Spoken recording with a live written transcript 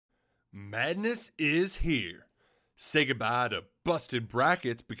Madness is here. Say goodbye to busted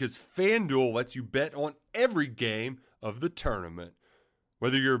brackets because FanDuel lets you bet on every game of the tournament.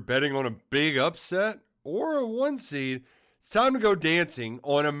 Whether you're betting on a big upset or a one seed, it's time to go dancing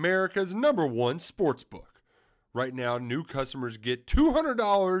on America's #1 sportsbook. Right now, new customers get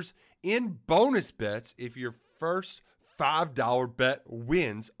 $200 in bonus bets if your first $5 bet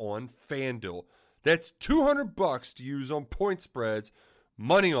wins on FanDuel. That's $200 to use on point spreads,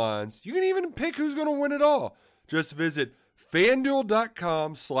 money lines. You can even pick who's going to win it all. Just visit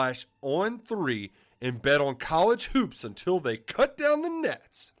FanDuel.com/on3 and bet on college hoops until they cut down the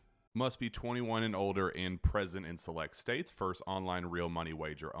nets. Must be 21 and older and present in select states. First online real money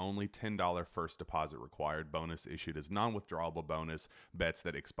wager only. $10 first deposit required. Bonus issued as non-withdrawable bonus. Bets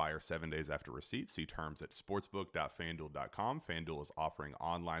that expire 7 days after receipt. See terms at sportsbook.fanduel.com. FanDuel is offering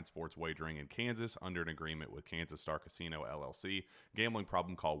online sports wagering in Kansas under an agreement with Kansas Star Casino, LLC. Gambling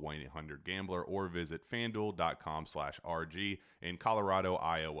problem? Call 1-800-GAMBLER or visit fanduel.com/RG in Colorado,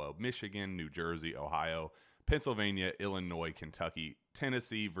 Iowa, Michigan, New Jersey, Ohio, Pennsylvania, Illinois, Kentucky,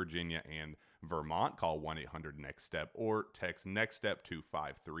 Tennessee, Virginia, and Vermont. Call 1-800-NEXT-STEP or text NEXT-STEP to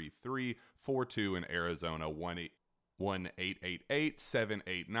 53342 in Arizona,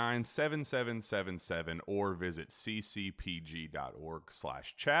 1-888-789-7777 or visit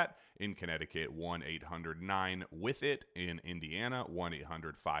ccpg.org/chat. In Connecticut, 1-800-9-WITH-IT. In Indiana,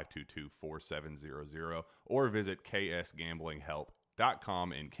 1-800-522-4700 or visit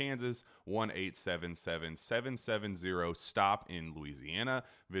ksgamblinghelp.com. In Kansas, 1-877-770-STOP in Louisiana.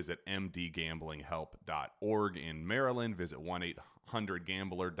 Visit mdgamblinghelp.org in Maryland. Visit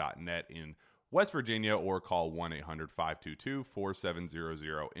 1-800-gambler.net in West Virginia or call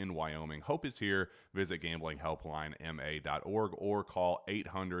 1-800-522-4700 in Wyoming. Hope is here. Visit gamblinghelplinema.org or call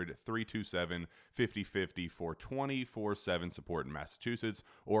 800-327-5050 for 24/7 support in Massachusetts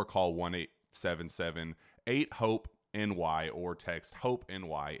or call 1-877-8-HOPE NY or text Hope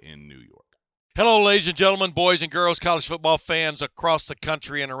NY in New York. Hello, ladies and gentlemen, boys and girls, college football fans across the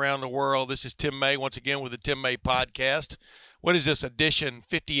country and around the world. This is Tim May once again with the Tim May Podcast. What is this, edition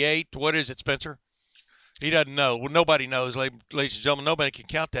 58? What is it, Spencer? He doesn't know. Well, nobody knows, ladies and gentlemen. Nobody can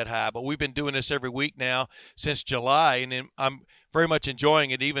count that high, but we've been doing this every week now since July, and I'm very much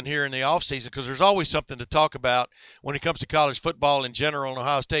enjoying it even here in the offseason because there's always something to talk about when it comes to college football in general and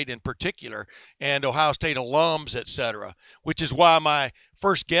Ohio State in particular and Ohio State alums, et cetera, which is why my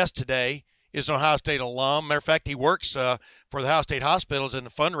first guest today is an Ohio State alum. Matter of fact, he works for the Ohio State Hospitals in the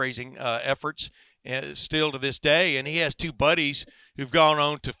fundraising efforts still to this day, and he has two buddies who've gone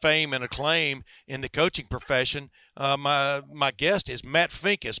on to fame and acclaim in the coaching profession. My guest is Matt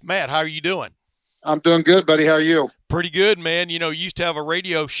Finkus. Matt, how are you doing? I'm doing good, buddy. How are you? Pretty good, man. You know, you used to have a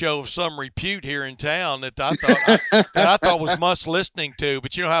radio show of some repute here in town that I thought was must listening to.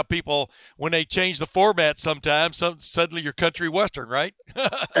 But you know how people, when they change the format sometimes, suddenly you're country western, right?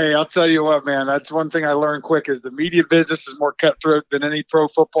 Hey, I'll tell you what, man. That's one thing I learned quick is the media business is more cutthroat than any pro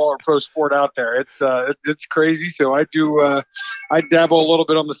football or pro sport out there. It's crazy. So I dabble a little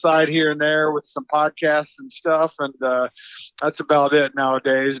bit on the side here and there with some podcasts and stuff, and that's about it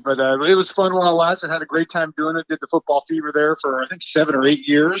nowadays. But it was fun while it lasted. Had a great time doing it. Did the Football Fever there for I think 7 or 8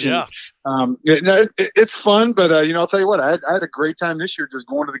 years. Yeah. And, it's fun, but I'll tell you what, I had a great time this year just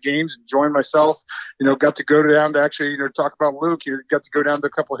going to the games, enjoying myself. Got to go down to actually talk about Luke. You got to go down to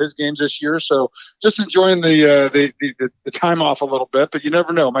a couple of his games this year, so just enjoying the time off a little bit. But you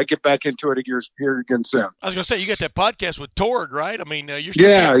never know, might get back into it here again soon. I was gonna say you got that podcast with Torg, right? I mean,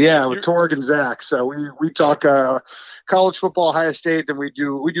 you're with Torg and Zach. So we talk college football, Ohio State, then we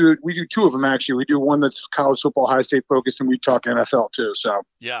do 2 of them actually. We do one that's college football, Ohio State focused, and we talk NFL too. So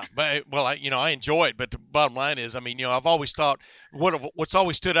yeah, but I enjoy it. But the bottom line is, I've always thought what's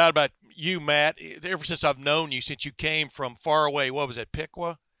always stood out about you, Matt, ever since I've known you, since you came from far away. What was it,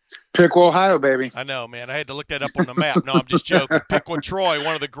 Piqua? Piqua, Ohio, baby. I know, man. I had to look that up on the map. No, I'm just joking. Piqua, Troy,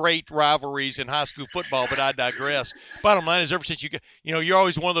 one of the great rivalries in high school football, but I digress. Bottom line is, ever since you're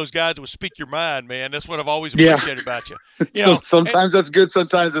always one of those guys that would speak your mind, man. That's what I've always appreciated about you. Sometimes that's good,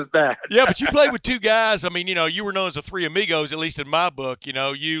 sometimes it's bad. Yeah, but you played with two guys. You were known as the three amigos, at least in my book.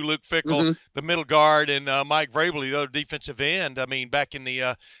 You, Luke Fickell, the middle guard, and Mike Vrabel, the other defensive end. Back in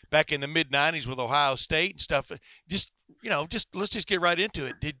the mid-'90s with Ohio State and stuff. Let's just get right into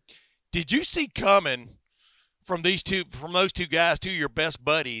it. Did you see coming from those two guys, two of your best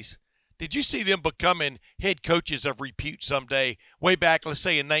buddies? Did you see them becoming head coaches of repute someday, way back, let's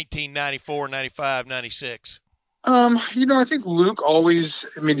say in 1994, 95, 96? I think Luke always,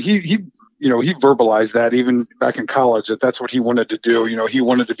 I mean, he verbalized that even back in college, that's what he wanted to do. He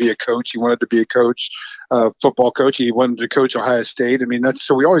wanted to be a coach. He wanted to be a coach, football coach. He wanted to coach Ohio State. I mean,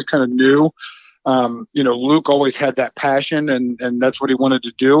 so we always kind of knew, Luke always had that passion and that's what he wanted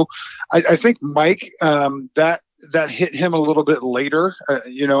to do. I think Mike, that hit him a little bit later,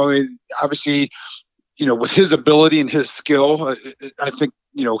 obviously, with his ability and his skill, I think,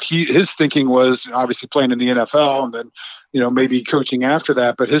 his thinking was obviously playing in the NFL and then, maybe coaching after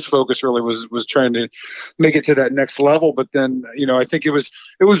that. But his focus really was trying to make it to that next level. But then, I think it was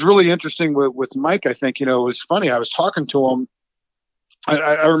really interesting with Mike. I think, it was funny. I was talking to him.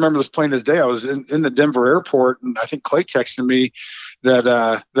 I remember this plain as day. I was in the Denver airport, and I think Clay texted me that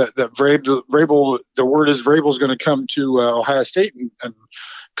Vrabel, the word is Vrabel's going to come to Ohio State and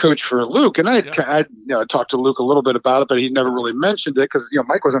coach for Luke. And I talked to Luke a little bit about it, but he never really mentioned it because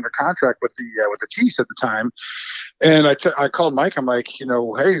Mike was under contract with the Chiefs at the time. And I called Mike. I'm like,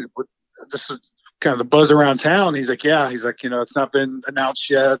 hey, this is kind of the buzz around town. He's like, yeah. He's like, it's not been announced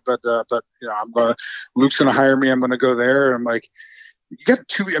yet, but Luke's going to hire me. I'm going to go there. And I'm like, you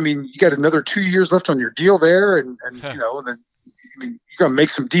got another 2 years left on your deal there. And then, you're going to make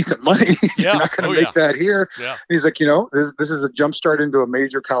some decent money. You're not going to make that here. Yeah. He's like, this is a jump start into a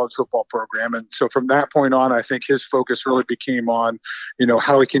major college football program. And so from that point on, I think his focus really became on,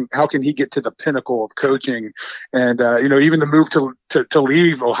 how can he get to the pinnacle of coaching and, even the move to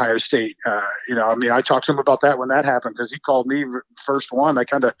leave Ohio State. I talked to him about that when that happened because he called me first one. I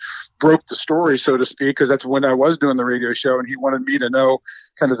kind of broke the story, so to speak, because that's when I was doing the radio show and he wanted me to know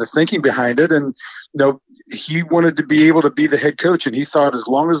kind of the thinking behind it. And, he wanted to be able to be the head coach. And he thought as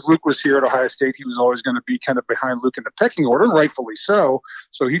long as Luke was here at Ohio State, he was always going to be kind of behind Luke in the pecking order, and rightfully so.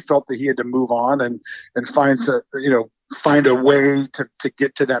 So he felt that he had to move on and find a way to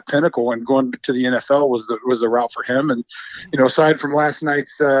get to that pinnacle, and going to the NFL was the route for him. And, aside from last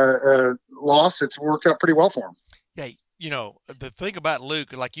night's loss, it's worked out pretty well for him. Yeah. The thing about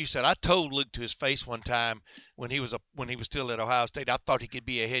Luke, like you said, I told Luke to his face one time when he was still at Ohio State, I thought he could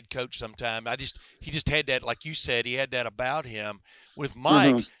be a head coach sometime. He just had that, like you said, he had that about him. With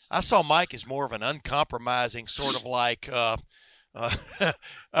Mike, I saw Mike as more of an uncompromising sort of like, I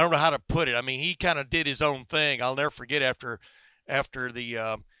don't know how to put it. I mean, he kind of did his own thing. I'll never forget after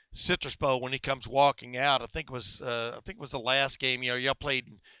the Citrus Bowl when he comes walking out. I think it was the last game. Y'all played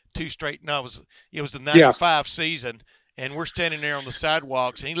two straight. No, it was the '95 season. And we're standing there on the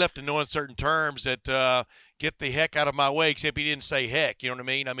sidewalks, and he left in no uncertain terms that get the heck out of my way, except he didn't say heck. You know what I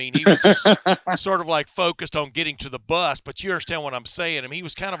mean? I mean, he was just sort of like focused on getting to the bus, but you understand what I'm saying. I mean, he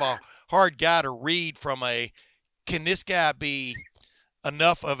was kind of a hard guy to read from can this guy be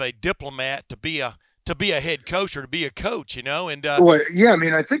enough of a diplomat to be a head coach or to be a coach, And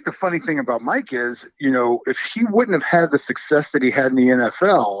I think the funny thing about Mike is, if he wouldn't have had the success that he had in the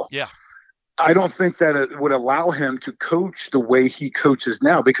NFL, I don't think that it would allow him to coach the way he coaches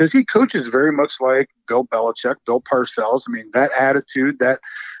now, because he coaches very much like Bill Belichick, Bill Parcells. I mean, that attitude, that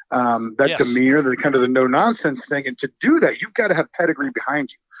demeanor, the kind of the no nonsense thing. And to do that, you've got to have pedigree behind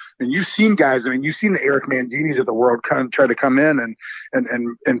you. And you've seen guys, you've seen the Eric Manginis of the world kind of try to come in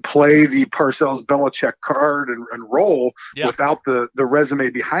and play the Parcells Belichick card and roll without the resume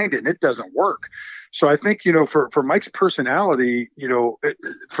behind it. And it doesn't work. So I think, for Mike's personality,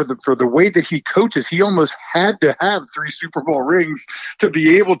 for the way that he coaches, he almost had to have 3 Super Bowl rings to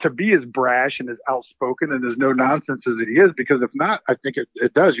be able to be as brash and as outspoken and as no nonsense as he is. Because if not, I think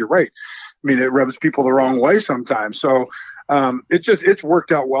it does. You're right. I mean, it rubs people the wrong way sometimes. So it's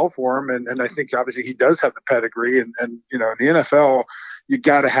worked out well for him. And I think obviously he does have the pedigree and in the NFL, you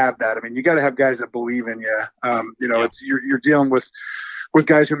got to have that. I mean, you got to have guys that believe in you. You're dealing with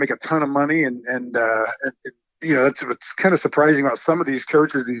guys who make a ton of money and that's what's kind of surprising about some of these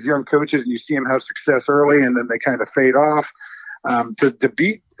coaches, these young coaches, and you see them have success early and then they kind of fade off. To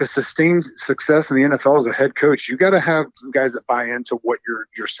beat a sustained success in the NFL as a head coach, you got to have guys that buy into what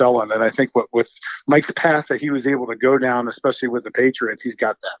you're selling. And I think with Mike's path that he was able to go down, especially with the Patriots, he's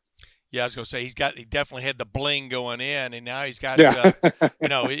got that. Yeah, I was going to say he definitely had the bling going in, and now he's got it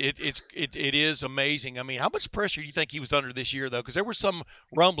is amazing. I mean, how much pressure do you think he was under this year though? Because there was some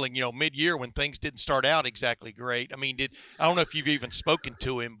rumbling, mid-year when things didn't start out exactly great. I mean, I don't know if you've even spoken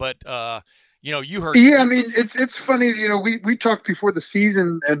to him, but you heard. Yeah, I mean, it's funny. We talked before the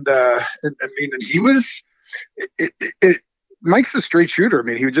season, and he was. Mike's a straight shooter. I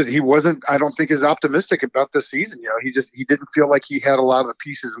mean, he wasn't, I don't think, as optimistic about this season. He didn't feel like he had a lot of the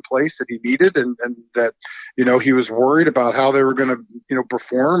pieces in place that he needed, and that, he was worried about how they were going to,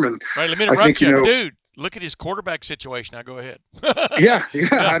 perform. And right, let me interrupt you, dude. look at his quarterback situation. Now go ahead. Yeah.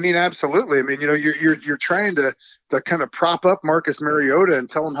 I mean, absolutely. I mean, you're trying to kind of prop up Marcus Mariota and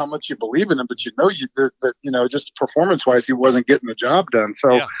tell him how much you believe in him, but that just performance wise, he wasn't getting the job done.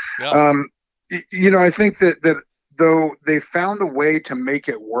 So, I think that though they found a way to make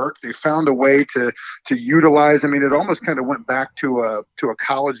it work, they found a way to utilize. I mean, it almost kind of went back to a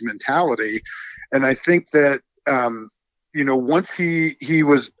college mentality, and I think that once he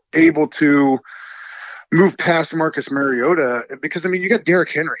was able to move past Marcus Mariota, because I mean, you got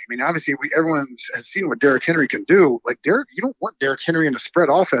Derrick Henry. I mean, obviously, everyone has seen what Derrick Henry can do. Like you don't want Derrick Henry in a spread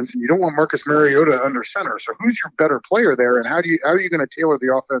offense, and you don't want Marcus Mariota under center. So who's your better player there, and how are you going to tailor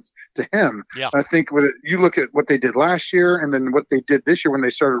the offense to him? Yeah. I think you look at what they did last year, and then what they did this year when they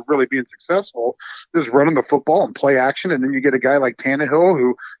started really being successful, just running the football and play action, and then you get a guy like Tannehill,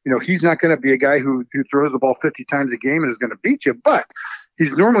 who he's not going to be a guy who throws the ball 50 times a game and is going to beat you, but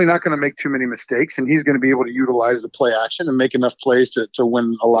he's normally not going to make too many mistakes, and he's going to be able to utilize the play action and make enough plays to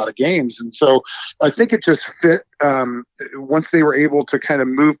win a lot of games. And so I think it just fit once they were able to kind of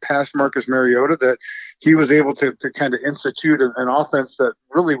move past Marcus Mariota, that he was able to kind of institute an offense that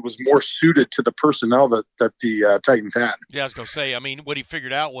really was more suited to the personnel that the Titans had. Yeah, I was going to say, I mean, what he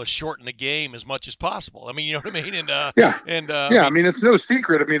figured out was shorten the game as much as possible. I mean, you know what I mean? And I mean, it's no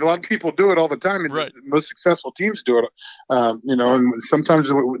secret. I mean, a lot of people do it all the time, and right. The most successful teams do it. And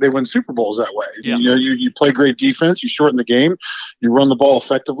sometimes they win Super Bowls that way. Yeah. You play great defense, you shorten the game, you run the ball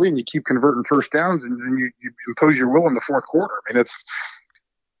effectively, and you keep converting first downs, and then you impose your will in the fourth quarter. I mean, it's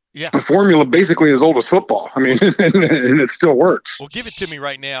the formula basically as old as football. I mean, and it still works. Well, give it to me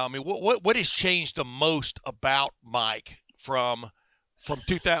right now. I mean, what has changed the most about Mike from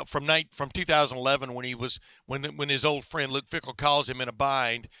 2011 when his old friend Luke Fickell calls him in a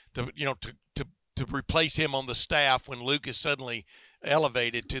bind to replace him on the staff when Luke is suddenly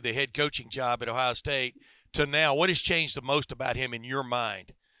elevated to the head coaching job at Ohio State, to now? What has changed the most about him in your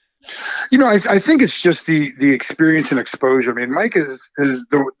mind? I think it's just the experience and exposure. I mean, Mike is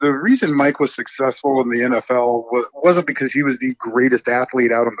the reason Mike was successful in the NFL wasn't because he was the greatest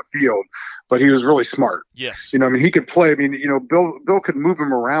athlete out on the field, but he was really smart. Yes. I mean, he could play. I mean, Bill could move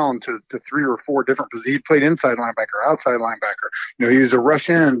him around to 3 or 4 different positions. He played inside linebacker, outside linebacker. He was a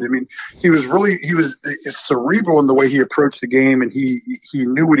rush end. I mean, he was cerebral in the way he approached the game, and he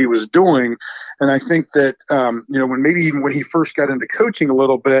knew what he was doing. And I think that, when he first got into coaching a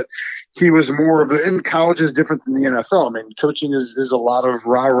little bit, he was more of in college is different than the NFL. I mean, coaching is a lot of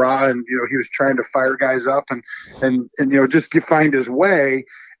rah-rah, and, he was trying to fire guys up and just find his way.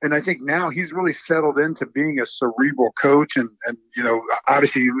 And I think now he's really settled into being a cerebral coach. And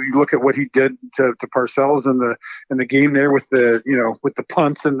obviously you look at what he did to Parcells in the game there with the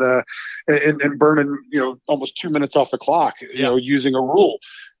punts and burning, almost 2 minutes off the clock, using a rule.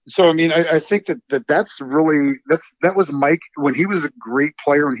 So, I mean, I think that was Mike when he was a great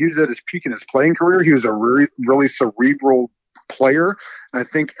player and he was at his peak in his playing career. He was a really, really cerebral player. And I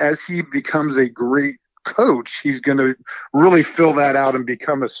think as he becomes a great coach, he's going to really fill that out and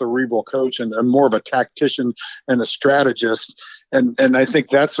become a cerebral coach and more of a tactician and a strategist. And I think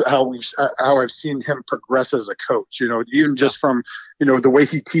that's how I've seen him progress as a coach, even just from, the way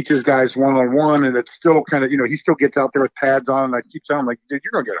he teaches guys one-on-one, and it's still kind of, he still gets out there with pads on, and I keep telling him, like, dude,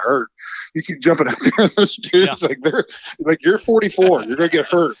 you're going to get hurt. You keep jumping out there, those dudes, you're 44, you're going to get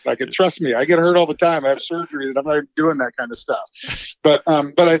hurt. Like, and trust me, I get hurt all the time. I have surgery and I'm not even doing that kind of stuff. But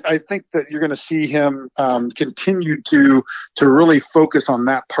I think that you're going to see him continue to really focus on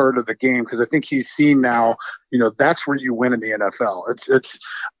that part of the game, because I think he's seen now, that's where you win in the NFL.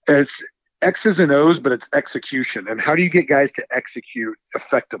 It's X's and O's, but it's execution. And how do you get guys to execute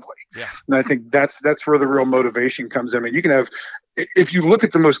effectively? Yeah. And I think that's where the real motivation comes in. I mean, you can have, if you look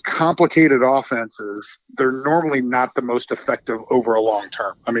at the most complicated offenses, they're normally not the most effective over a long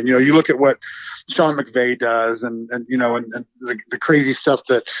term. I mean, you look at what Sean McVay does and the crazy stuff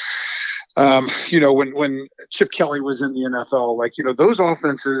that, when Chip Kelly was in the NFL, those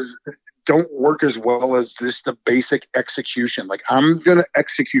offenses don't work as well as just the basic execution. Like, I'm going to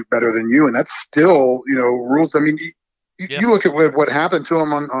execute better than you. And that's still, rules. I mean, you look at what happened to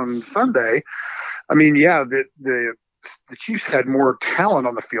him on Sunday. I mean, the Chiefs had more talent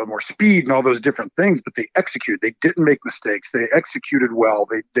on the field, more speed and all those different things, but they executed. They didn't make mistakes. They executed well.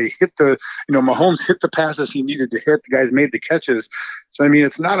 They hit Mahomes hit the passes he needed to hit. The guys made the catches. So, I mean,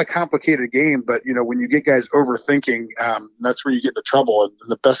 it's not a complicated game, but, when you get guys overthinking, that's where you get into trouble. And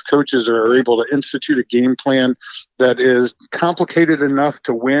the best coaches are able to institute a game plan that is complicated enough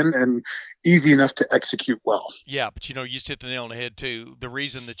to win and easy enough to execute well. Yeah, but, you just hit the nail on the head, too. The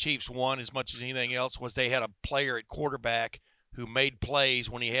reason the Chiefs won as much as anything else was they had a player at quarterback who made plays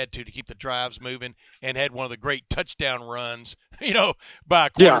when he had to keep the drives moving and had one of the great touchdown runs, by a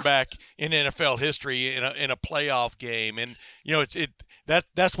quarterback in NFL history in a playoff game. And,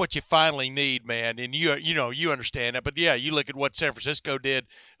 that's what you finally need, man. And you understand that. But yeah, you look at what San Francisco did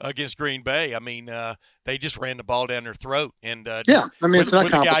against Green Bay. I mean, they just ran the ball down their throat. And it's not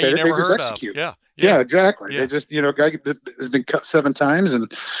complicated. A guy you never heard execute. of. Yeah, exactly. Yeah. They just, guy has been cut 7 times,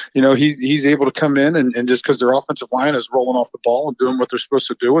 and he's able to come in and just because their offensive line is rolling off the ball and doing what they're supposed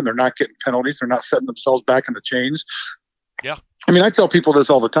to do, and they're not getting penalties, they're not setting themselves back in the chains. Yeah. I mean, I tell people this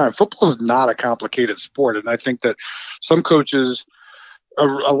all the time. Football is not a complicated sport, and I think that some coaches a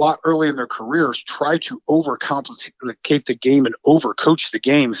lot early in their careers try to overcomplicate the game and overcoach the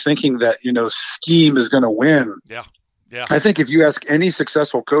game, thinking that scheme is going to win. Yeah. Yeah. I think if you ask any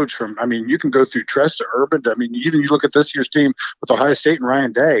successful coach you can go through Tress to Urban to, even you look at this year's team with Ohio State and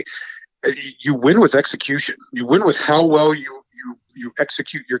Ryan Day, you win with execution. You win with how well you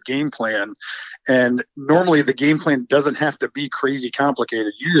execute your game plan. And normally the game plan doesn't have to be crazy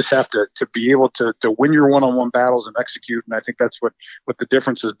complicated. You just have to be able to win your one-on-one battles and execute. And I think that's what the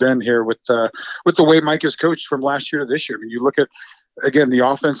difference has been here with the way Mike is coached from last year to this year. I mean, you look at, again, the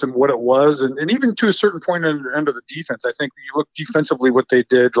offense and what it was, and even to a certain point under the defense. I think you look defensively what they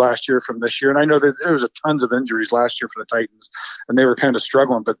did last year from this year. And I know that there was tons of injuries last year for the Titans, and they were kind of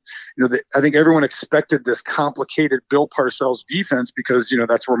struggling. But, I think everyone expected this complicated Bill Parcells defense because,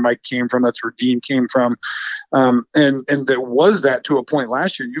 that's where Mike came from. That's where Dean came from. And there was that to a point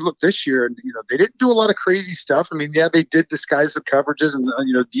last year. You look this year and, they didn't do a lot of crazy stuff. I mean, yeah, they did disguise the coverages and,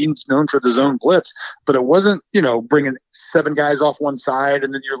 Dean's known for the zone blitz, but it wasn't, bringing 7 guys off one side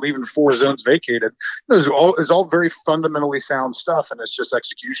and then you're leaving 4 zones vacated. It's all very fundamentally sound stuff, and it's just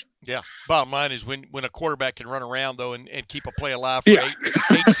execution. Yeah. Bottom line is when a quarterback can run around though and keep a play alive for 8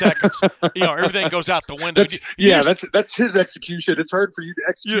 seconds, everything goes out the window. That's his execution. It's hard for you to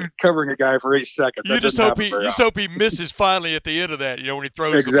execute covering a guy for 8 seconds. You just hope he misses finally at the end of that, when he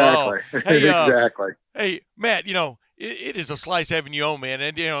throws the ball. Hey, exactly. Hey, Matt, it is a slice having you on, man.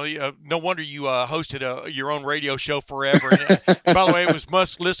 And, no wonder you hosted your own radio show forever. And, by the way, it was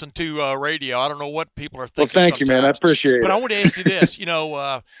must-listen to radio. I don't know what people are thinking. Well, thank you, man. I appreciate it. But I want to ask you this. You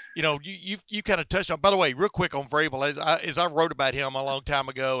kind of touched on, by the way, real quick on Vrabel, as I wrote about him a long time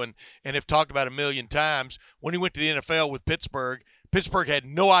ago and have talked about a million times, when he went to the NFL with Pittsburgh had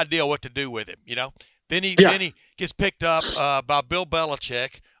no idea what to do with him, Then he gets picked up by Bill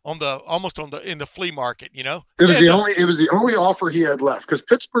Belichick in the flea market, It was the only offer he had left because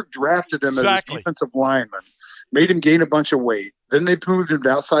Pittsburgh drafted him as a defensive lineman, made him gain a bunch of weight. Then they moved him to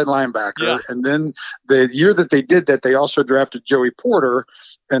outside linebacker, and then the year that they did that, they also drafted Joey Porter,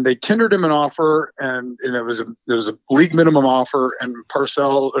 and they tendered him an offer, and there was a league minimum offer, and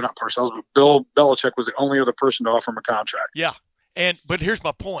Bill Belichick was the only other person to offer him a contract. Yeah, but here's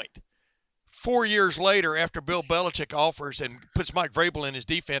my point. 4 years later, after Bill Belichick offers and puts Mike Vrabel in his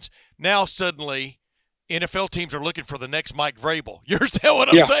defense, now suddenly NFL teams are looking for the next Mike Vrabel. You understand what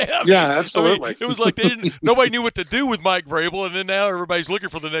I'm saying? Absolutely. It was like nobody knew what to do with Mike Vrabel, and then now everybody's looking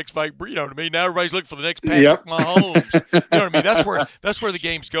for the next Mike. You know what I mean? Now everybody's looking for the next Patrick Mahomes. You know what I mean? That's where the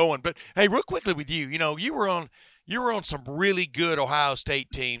game's going. But hey, real quickly with you, you were on some really good Ohio State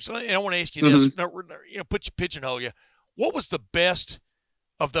teams. And I want to ask you this. Pigeonhole you. What was the best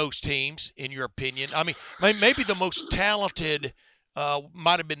of those teams, in your opinion? I mean, maybe the most talented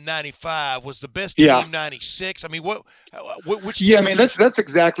might have been 95. Was the best team 96? I mean, which team? Yeah, I mean, that's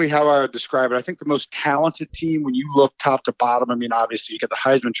exactly how I would describe it. I think the most talented team, when you look top to bottom, I mean, obviously you got the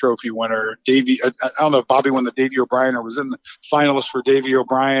Heisman Trophy winner, Davey. I don't know if Bobby won the Davey O'Brien or was in the finalist for Davey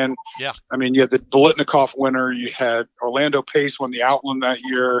O'Brien. Yeah. I mean, you had the Biletnikoff winner. You had Orlando Pace won the Outland that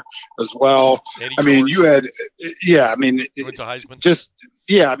year as well. Eddie I mean, George. you had, I mean, He went to Heisman.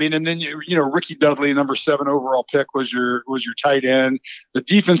 I mean, and then Ricky Dudley, number 7 overall pick, was your tight end. The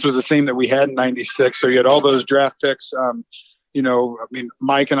defense was the same that we had in '96, so you had all those draft picks. I mean,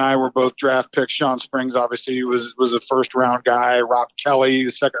 Mike and I were both draft picks. Sean Springs obviously was a first round guy. Rob Kelly,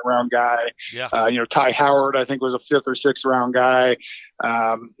 the second round guy. Yeah. Ty Howard, I think, was a 5th or 6th round guy.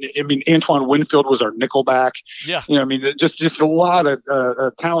 I mean, Antoine Winfield was our nickelback. Yeah. I mean, just a lot of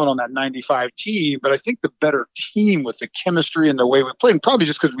talent on that '95 team. But I think the better team with the chemistry and the way we played, and probably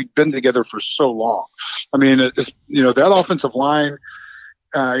just because we've been together for so long. I mean, that offensive line.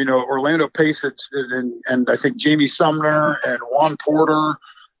 Orlando Pace and I think Jamie Sumner and Juan Porter,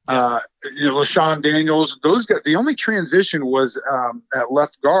 LaShawn Daniels, those guys. The only transition was at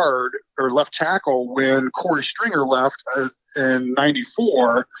left guard or left tackle when Corey Stringer left in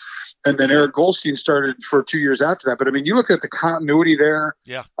 '94. and then Eric Goldstein started for 2 years after that. But I mean, you look at the continuity there.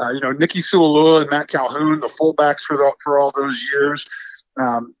 Yeah. Nicky Sualua and Matt Calhoun, the fullbacks for all those years.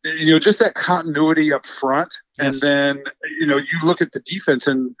 Just that continuity up front. Yes. And then, you look at the defense,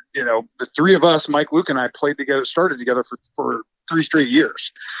 and, the three of us, Mike, Luke, and I started together for 3 straight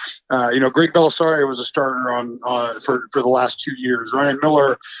years. Greg Belisario was a starter for the last 2 years. Ryan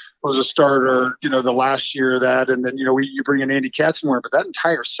Miller was a starter, the last year of that. And then, you bring in Andy Katzenmoyer, but that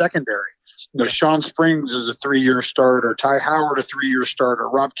entire secondary, Sean Springs is a 3-year starter, Ty Howard, a 3-year starter,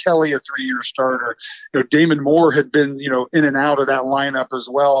 Rob Kelly, a 3-year starter. Damon Moore had been, in and out of that lineup as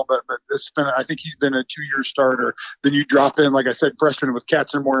well, but I think he's been a 2-year starter. Then you drop in, like I said, freshmen with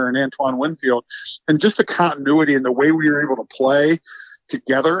Katzenmoyer and Antoine Winfield, and just the continuity and the way we were able to play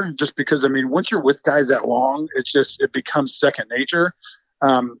together, just because, once you're with guys that long, it becomes second nature.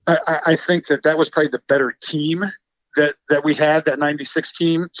 I think that was probably the better team that we had, that 96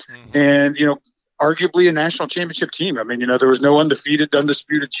 team. Mm-hmm. And, arguably a national championship team. There was no undisputed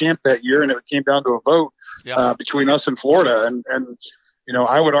champ that year, and it came down to a vote between us and Florida. And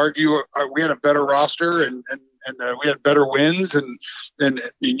I would argue we had a better roster and we had better wins. And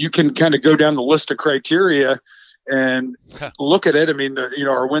you can kind of go down the list of criteria and look at it.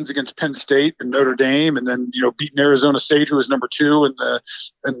 Our wins against Penn State and Notre Dame, and then, beating Arizona State, who was number 2 in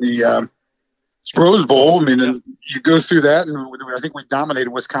the Rose Bowl. And you go through that, and I think we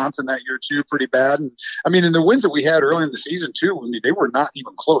dominated Wisconsin that year too, pretty bad. And and the wins that we had early in the season too, they were not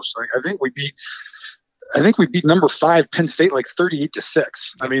even close. I think we beat number 5 Penn State like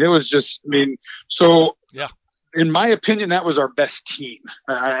 38-6. It was just, so yeah. In my opinion, that was our best team.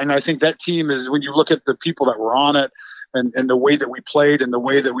 And I think that team is, when you look at the people that were on it and the way that we played and the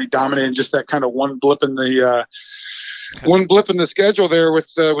way that we dominated, and just that kind of one blip in the schedule there with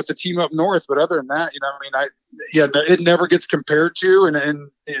the team up north. But other than that, it never gets compared to, and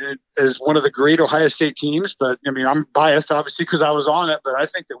it is one of the great Ohio State teams. But I'm biased obviously because I was on it, but I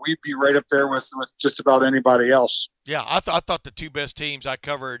think that we'd be right up there with just about anybody else. Yeah. I thought the 2 best teams I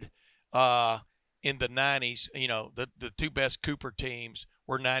covered, in the 90s, the 2 best Cooper teams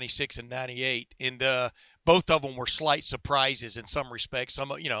were 96 and 98. And both of them were slight surprises in some respects,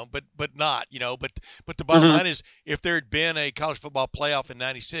 but not, but the bottom line is, if there had been a college football playoff in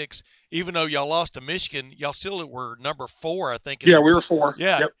 96, even though y'all lost to Michigan, y'all still were number 4, I think. Yeah, we were 4.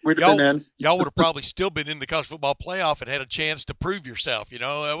 Yeah. Yep, we'd have been in. Y'all would have probably still been in the college football playoff and had a chance to prove yourself.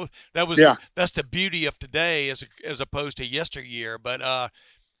 That's the beauty of today as opposed to yesteryear. But,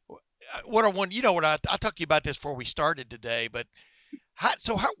 what I want, I talked to you about this before we started today, but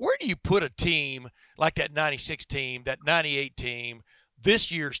where do you put a team like that 96 team, that 98 team,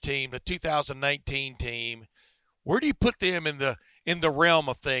 this year's team, the 2019 team? Where do you put them in the realm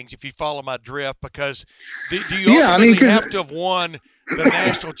of things, if you follow my drift? Because do you ultimately have to have won the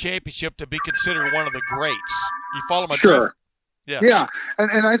national championship to be considered one of the greats? You follow my drift? Yeah.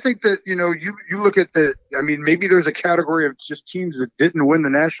 And I think that, you look at maybe there's a category of just teams that didn't win the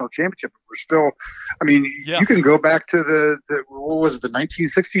national championship. We're still, you can go back to what was it, the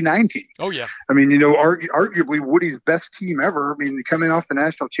 1969 team. Oh, yeah. Arguably Woody's best team ever. Coming off the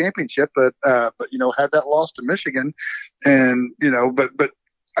national championship, but had that loss to Michigan. And, but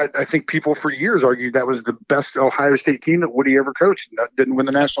I think people for years argued that was the best Ohio State team that Woody ever coached. Didn't win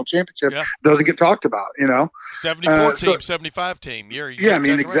the national championship. Yeah. Doesn't get talked about, 74 team, 75 team.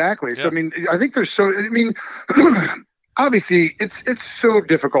 Exactly. Right. So, I think there's obviously it's so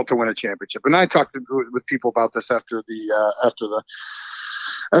difficult to win a championship. And I talked with people about this after the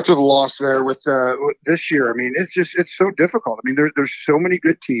loss there with this year. It's so difficult. There's so many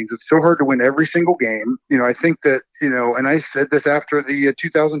good teams. It's so hard to win every single game. I think that, and I said this after the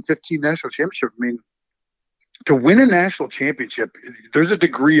 2015 national championship. To win a national championship, there's a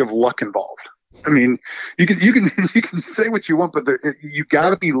degree of luck involved. You can say what you want, but you got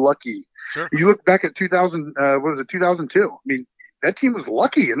to be lucky. Sure. You look back at 2002. That team was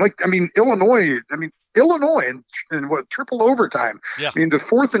lucky. And Illinois and what, triple overtime. Yeah. The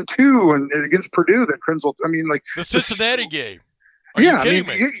 4th and 2 and against Purdue that Krenzel. The Cincinnati game. You got to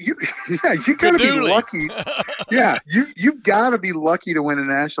be lucky. Yeah, you've got to be lucky to win a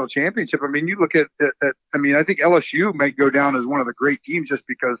national championship. You look at I think LSU might go down as one of the great teams just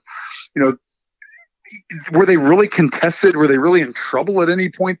because, were they really contested? Were they really in trouble at any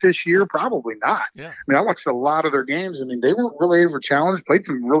point this year? Probably not. Yeah. I watched a lot of their games. They weren't really ever challenged, played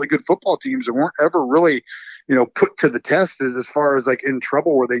some really good football teams and weren't ever really, put to the test as far as like in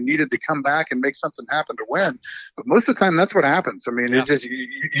trouble where they needed to come back and make something happen to win. But most of the time that's what happens. It's just,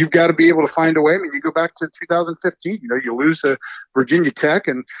 you've got to be able to find a way. You go back to 2015, you lose to Virginia Tech.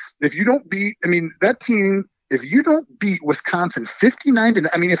 And if you don't beat, that team if you don't beat Wisconsin 59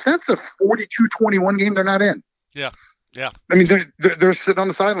 I mean, if that's a 42-21 game, they're not in. Yeah. Yeah. I mean, they're sitting on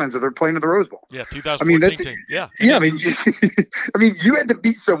the sidelines or they're playing in the Rose Bowl. Yeah. 2014 I mean, team. Yeah. Yeah. I mean, you had to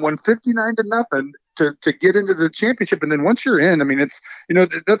beat someone 59-0 to get into the championship. And then once you're in, I mean, it's,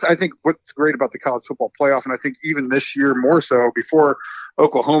 that's, I think what's great about the college football playoff. And I think even this year more so, before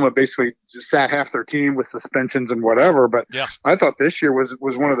Oklahoma basically just sat half their team with suspensions and whatever. But yeah. I thought this year was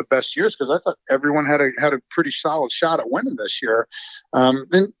one of the best years because I thought everyone had a pretty solid shot at winning this year.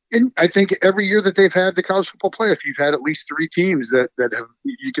 And I think every year that they've had the college football playoff, you've had at least 3 teams that have,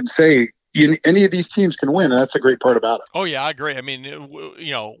 you can say, any of these teams can win, and that's a great part about it. Oh yeah, I agree. I mean,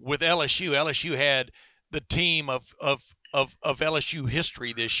 with LSU had the team of LSU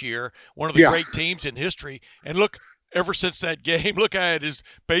history this year, one of the great teams in history. And look, ever since that game, look at it has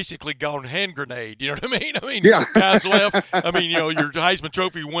basically gone hand grenade. You know what I mean? Guys left. I mean, your Heisman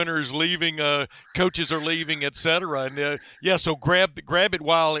Trophy winner is leaving, coaches are leaving, et cetera. And so grab it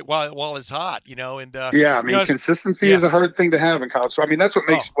while it's hot. And consistency is a hard thing to have in college. So I mean, that's what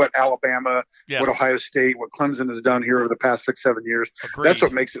makes what Alabama, what Ohio State, what Clemson has done here over the past 6-7 years. Agreed. That's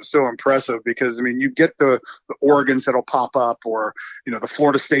what makes it so impressive because I mean, you get the Oregons that'll pop up, or the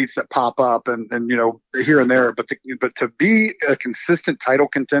Florida States that pop up, and here and there, but to be a consistent title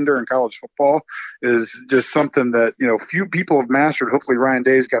contender in college football is just something that, few people have mastered. Hopefully Ryan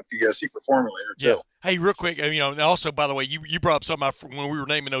Day's got the secret formula here too. Yeah. Hey, real quick, and also, by the way, you brought up something when we were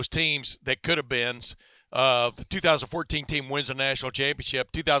naming those teams that could have been. The 2014 team wins the national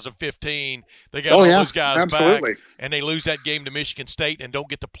championship. 2015, they got all those guys back, and they lose that game to Michigan State and don't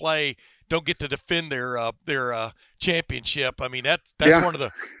get to defend their championship. I mean, that's one of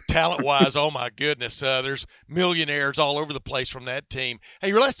the talent-wise. Oh my goodness, there's millionaires all over the place from that team.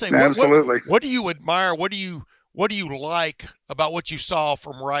 Hey, let's say what do you admire? What do you like about what you saw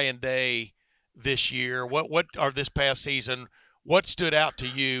from Ryan Day this year? Or this past season? What stood out to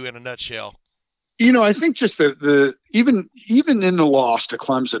you in a nutshell? I think just the even in the loss to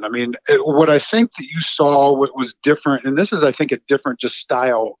Clemson, I mean, what I think that you saw what was different, and this is, I think, a different just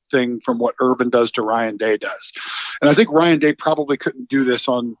style thing from what Urban does to Ryan Day does. And I think Ryan Day probably couldn't do this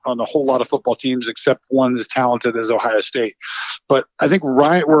on a whole lot of football teams except one as talented as Ohio State. But I think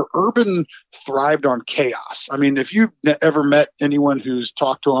where Urban thrived on chaos. I mean, if you've ever met anyone who's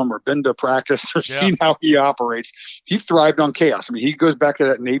talked to him or been to practice or seen how he operates, he thrived on chaos. I mean, he goes back to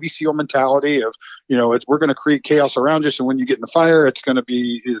that Navy SEAL mentality of, we're going to create chaos around you. So when you get in the fire, it's going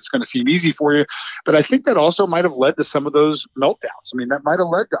to seem easy for you. But I think that also might have led to some of those meltdowns. I mean, that might have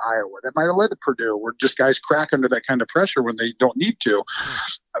led to Iowa. That might have led to Purdue, where just guys crack under that kind of pressure when they don't need to.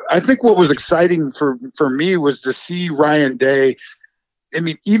 I think what was exciting for me was to see Ryan Day. I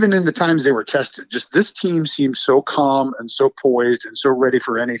mean, even in the times they were tested, just this team seemed so calm and so poised and so ready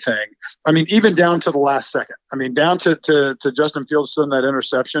for anything. I mean, even down to the last second. I mean, down to Justin Fields throwing that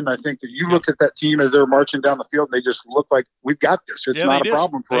interception. I think that you look at that team as they're marching down the field, and they just look like we've got this. It's not a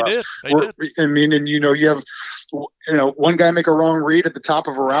problem for us. They did. I mean, and you have one guy make a wrong read at the top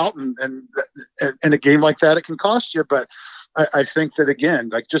of a route, and in a game like that, it can cost you. But I think that, again,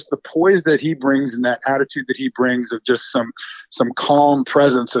 like just the poise that he brings and that attitude that he brings of just some calm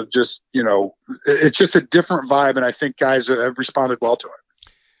presence of just, it's just a different vibe. And I think guys have responded well to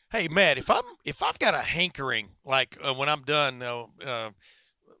it. Hey, Matt, if I've got a hankering, like when I'm done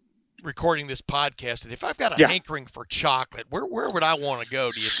recording this podcast, and if I've got a hankering for chocolate, where would I want to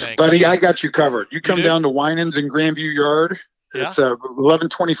go, do you think? Buddy, I got you covered. You come down to Winans in Grandview Yard. It's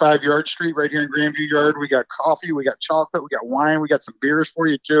 1125 Yard Street right here in Grandview Yard. We got coffee, we got chocolate, we got wine, we got some beers for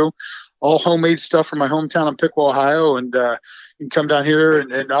you too. All homemade stuff from my hometown in Piqua, Ohio. And you can come down here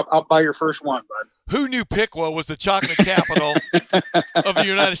and I'll buy your first one, bud. Who knew Piqua was the chocolate capital of the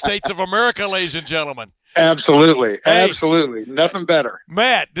United States of America, ladies and gentlemen? Absolutely. Hey, absolutely. Nothing better.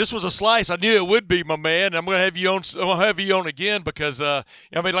 Matt, this was a slice. I knew it would be, my man. I'm going to have you on. I'm going to have you on again because, like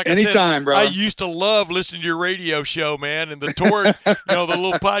anytime, I said, bro. I used to love listening to your radio show, man. And the Torg, the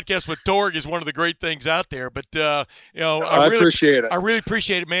little podcast with Torg is one of the great things out there. But, I really appreciate it. I really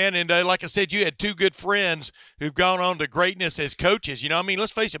appreciate it, man. And like I said, you had two good friends who've gone on to greatness as coaches.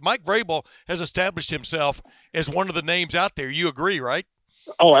 Let's face it, Mike Vrabel has established himself as one of the names out there. You agree, right?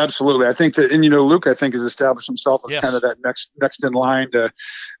 Oh, absolutely. I think that, and Luke, I think has established himself as kind of that next in line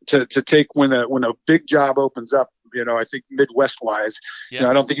to take when a big job opens up. I think Midwest wise,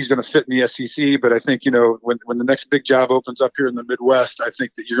 I don't think he's going to fit in the SEC, but I think when the next big job opens up here in the Midwest, I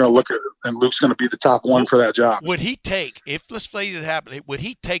think that you're going to look at and Luke's going to be the top one for that job. Would he take, if let's say it happened, would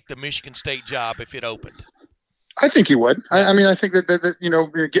he take the Michigan State job if it opened? I think he would. I mean, I think that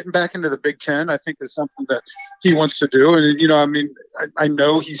getting back into the Big Ten, I think is something that he wants to do. And, I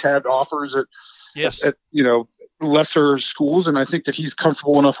know he's had offers at Yes. at lesser schools, and I think that he's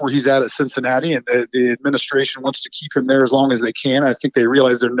comfortable enough where he's at Cincinnati, and the administration wants to keep him there as long as they can. I think they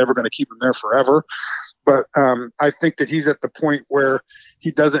realize they're never going to keep him there forever, but I think that he's at the point where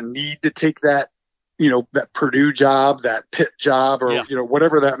he doesn't need to take that that Purdue job, that Pitt job, or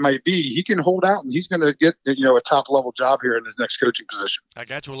whatever that might be. He can hold out, and he's going to get a top level job here in his next coaching position. I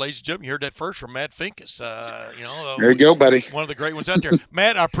got you, ladies and gentlemen. You heard that first from Matt Finkus. There you go, buddy. One of the great ones out there.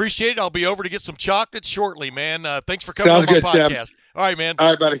 Matt, I appreciate it. I'll be over to get some chocolates shortly, man. Thanks for coming Sounds on my good, podcast. Tim. All right, man. All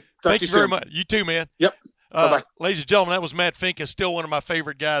right, buddy. Thank you very much. You too, man. Yep. Bye-bye. Ladies and gentlemen, that was Matt Finkus, still one of my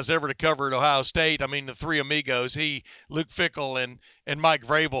favorite guys ever to cover at Ohio State. I mean, the three amigos, Luke Fickell, and Mike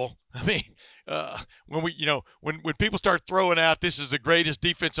Vrabel. I mean, when people start throwing out this is the greatest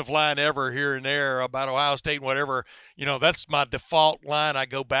defensive line ever here and there about Ohio State and whatever, that's my default line I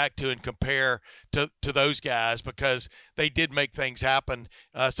go back to and compare to those guys, because they did make things happen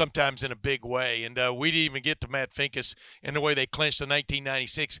sometimes in a big way. And we didn't even get to Matt Finkus and the way they clinched the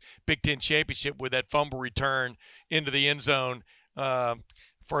 1996 Big Ten championship with that fumble return into the end zone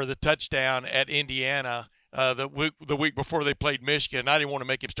for the touchdown at Indiana. The week before they played Michigan. I didn't want to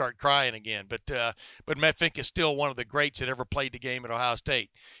make him start crying again, but Matt Fink is still one of the greats that ever played the game at Ohio State.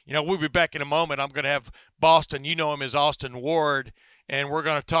 We'll be back in a moment. I'm going to have Boston, him as Austin Ward, and we're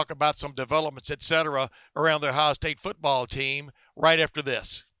going to talk about some developments, etc., around the Ohio State football team right after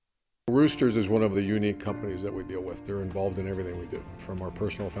this. Roosters is one of the unique companies that we deal with. They're involved in everything we do, from our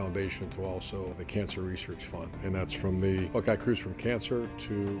personal foundation to also the Cancer Research Fund. And that's from the Buckeye Cruise from Cancer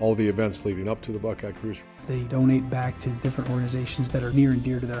to all the events leading up to the Buckeye Cruise. They donate back to different organizations that are near and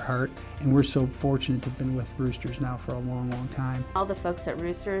dear to their heart. And we're so fortunate to have been with Roosters now for a long, long time. All the folks at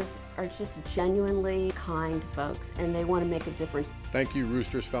Roosters are just genuinely kind folks, and they want to make a difference. Thank you,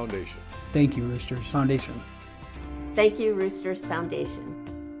 Roosters Foundation. Thank you, Roosters Foundation. Thank you, Roosters Foundation.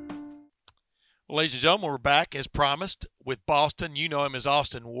 Well, ladies and gentlemen, we're back as promised with Boston. You know him as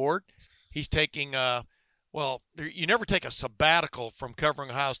Austin Ward. He's taking, you never take a sabbatical from covering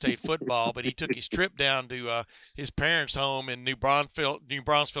Ohio State football, but he took his trip down to his parents' home in New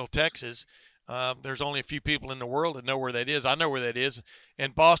Braunfels, Texas. There's only a few people in the world that know where that is. I know where that is.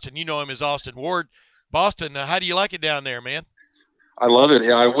 And Boston, you know him as Austin Ward. Boston, how do you like it down there, man? I love it.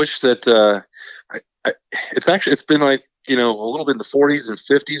 Yeah, I wish that it's been like, a little bit in the 40s and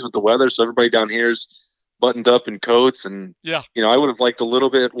 50s with the weather. So everybody down here is buttoned up in coats. And, I would have liked a little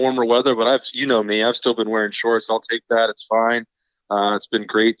bit warmer weather, but I've still been wearing shorts. I'll take that. It's fine. It's been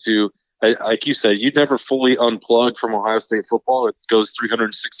great like you said, you never fully unplug from Ohio State football. It goes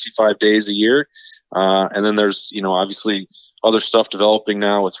 365 days a year. And then there's, obviously other stuff developing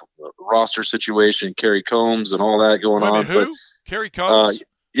now with roster situation, Kerry Coombs and all that going on. Who? But Kerry Coombs?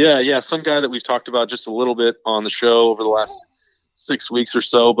 Yeah, some guy that we've talked about just a little bit on the show over the last 6 weeks or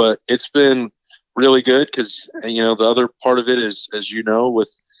so, but it's been really good because, the other part of it is, as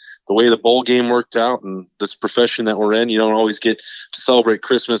with the way the bowl game worked out and this profession that we're in, you don't always get to celebrate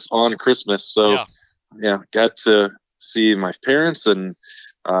Christmas on Christmas. So, got to see my parents and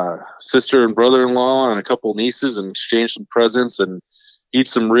sister and brother-in-law and a couple nieces and exchange some presents and eat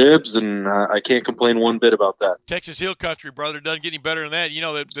some ribs, and I can't complain one bit about that. Texas Hill Country, brother, doesn't get any better than that.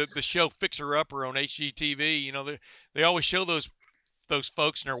 The show Fixer Upper on HGTV, they always show those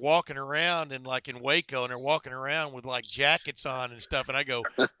folks, and they're walking around in Waco, and they're walking around with jackets on and stuff. And I go,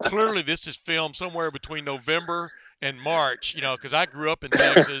 clearly this is filmed somewhere between November and March, because I grew up in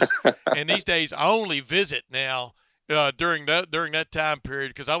Texas, and these days I only visit now during that time period,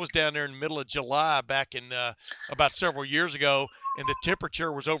 because I was down there in the middle of July back in about several years ago, and the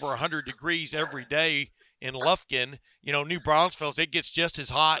temperature was over 100 degrees every day in Lufkin. New Braunfels, it gets just as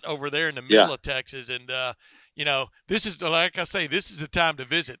hot over there in the middle of Texas. And, this is, like I say, this is the time to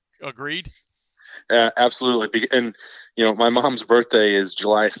visit. Agreed? Absolutely. And, my mom's birthday is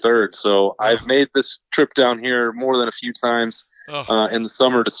July 3rd. So I've made this trip down here more than a few times in the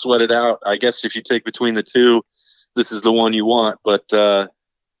summer to sweat it out. I guess if you take between the two, this is the one you want. But,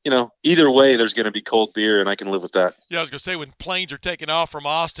 either way, there's going to be cold beer, and I can live with that. Yeah, I was going to say, when planes are taking off from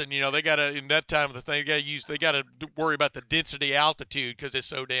Austin, they got to, in that time of the thing, they got to worry about the density altitude because it's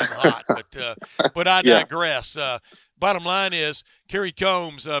so damn hot. But I digress. Bottom line is, Kerry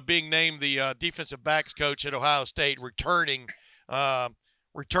Coombs being named the defensive backs coach at Ohio State, returning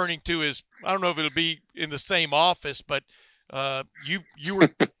to his, I don't know if it'll be in the same office, but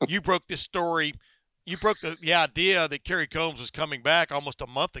you broke this story. You broke the idea that Kerry Coombs was coming back almost a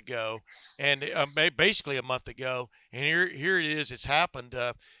month ago, and basically a month ago, and here it is. It's happened.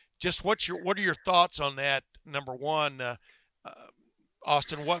 Just what are your thoughts on that? Number one,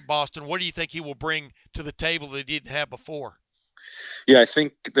 Boston, what do you think he will bring to the table that he didn't have before? Yeah, I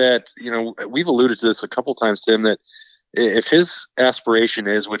think that, we've alluded to this a couple times, Tim, that if his aspiration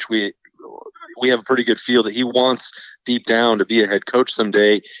is, which we have a pretty good feel that he wants deep down to be a head coach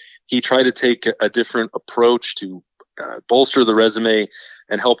someday, he tried to take a different approach to bolster the resume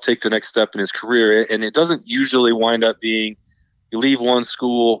and help take the next step in his career. And it doesn't usually wind up being you leave one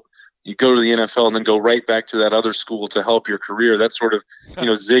school, you go to the NFL, and then go right back to that other school to help your career. That sort of,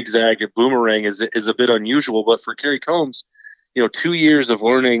 zigzag and boomerang is a bit unusual. But for Kerry Coombs, 2 years of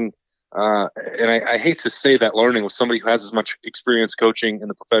learning, and I hate to say that learning with somebody who has as much experience coaching in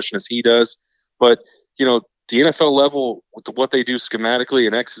the profession as he does, but, the NFL level with what they do schematically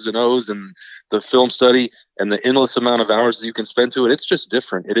and X's and O's and the film study and the endless amount of hours you can spend to it, it's just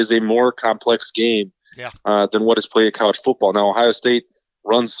different. It is a more complex game than what is played at college football. Now, Ohio State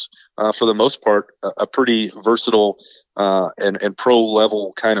runs, for the most part, a pretty versatile and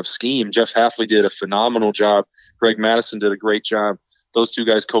pro-level kind of scheme. Jeff Hafley did a phenomenal job. Greg Madison did a great job. Those two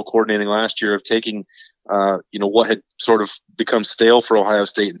guys co-coordinating last year of taking, what had sort of become stale for Ohio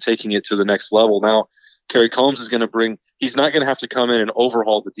State and taking it to the next level. Now, Kerry Coombs is going to he's not going to have to come in and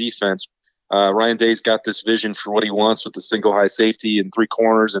overhaul the defense. Ryan Day's got this vision for what he wants with the single high safety and three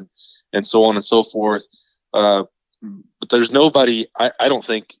corners and so on and so forth. But there's nobody, I don't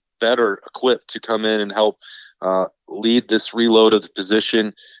think, better equipped to come in and help lead this reload of the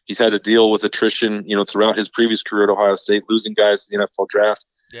position. He's had to deal with attrition, throughout his previous career at Ohio State, losing guys in the NFL draft.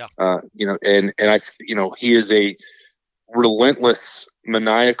 Yeah. He is a relentless,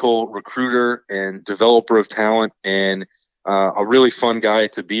 maniacal recruiter and developer of talent, and a really fun guy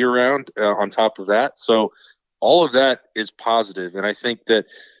to be around on top of that. So all of that is positive. And I think that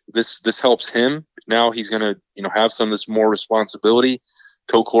this helps him. Now he's going to, have some of this more responsibility,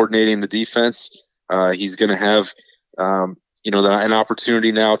 co-coordinating the defense. He's going to have, an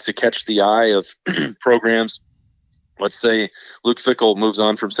opportunity now to catch the eye of programs. Let's say Luke Fickell moves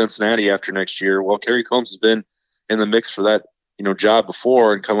on from Cincinnati after next year. Well, Kerry Coombs has been in the mix for that, job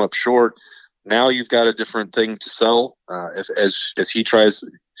before and come up short. Now you've got a different thing to sell as he tries,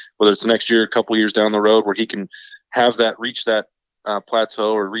 whether it's next year, a couple years down the road, where he can have that reach that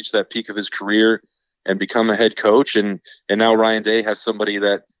plateau or reach that peak of his career and become a head coach. And now Ryan Day has somebody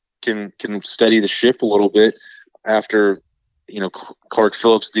that can steady the ship a little bit after, Clark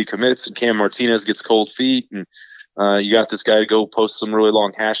Phillips decommits and Cam Martinez gets cold feet. And you got this guy to go post some really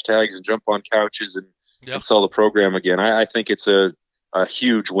long hashtags and jump on couches and sell the program again. I think it's a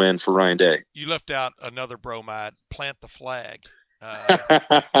huge win for Ryan Day. You left out another bromide, plant the flag.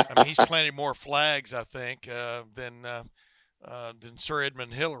 He's planted more flags, I think, than Sir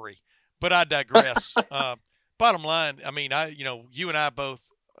Edmund Hillary. But I digress. Bottom line, you and I both,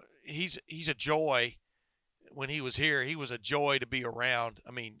 he's a joy. When he was here, he was a joy to be around.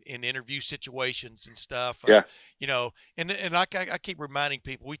 In interview situations and stuff. And I keep reminding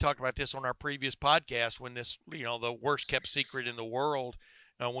people, we talked about this on our previous podcast when this, the worst kept secret in the world.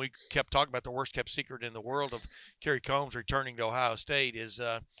 We kept talking about the worst kept secret in the world of Kerry Coombs returning to Ohio State is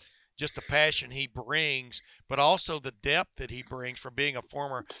just the passion he brings, but also the depth that he brings from being a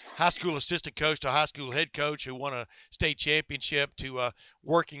former high school assistant coach to a high school head coach who won a state championship to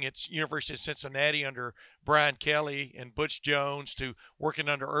working at University of Cincinnati under Brian Kelly and Butch Jones to working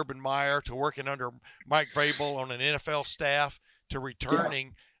under Urban Meyer to working under Mike Vrabel on an NFL staff to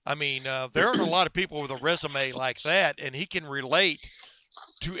returning. There aren't a lot of people with a resume like that, and he can relate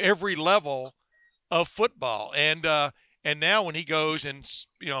to every level of football. And now when he goes and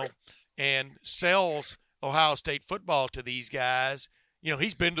sells Ohio State football to these guys,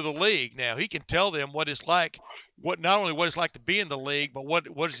 he's been to the league. Now he can tell them what it's like, not only what it's like to be in the league, but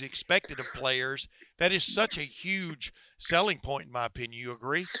what is expected of players. That is such a huge selling point, in my opinion. You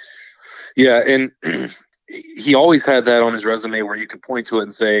agree? Yeah, and he always had that on his resume where you could point to it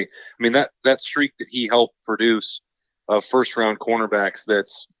and say, that streak that he helped produce of first-round cornerbacks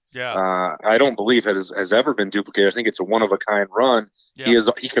that's I don't believe has ever been duplicated. I think it's a one-of-a-kind run. Yeah.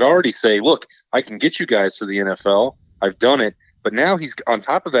 He could already say, look, I can get you guys to the NFL. I've done it. But now he's on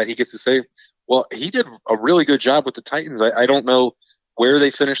top of that, he gets to say, well, he did a really good job with the Titans. I don't know where they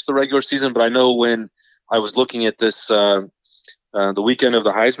finished the regular season, but I know when I was looking at this the weekend of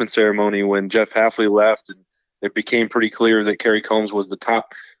the Heisman ceremony when Jeff Hafley left, and it became pretty clear that Kerry Coombs was the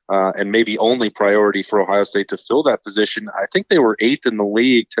top and maybe only priority for Ohio State to fill that position. I think they were 8th in the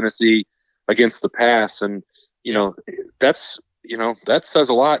league, Tennessee, against the pass. And, that says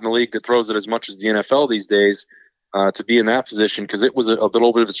a lot in a league that throws it as much as the NFL these days to be in that position, because it was a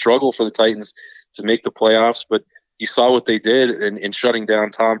little bit of a struggle for the Titans to make the playoffs. But you saw what they did in shutting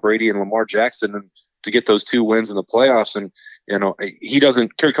down Tom Brady and Lamar Jackson and to get those 2 wins in the playoffs. And,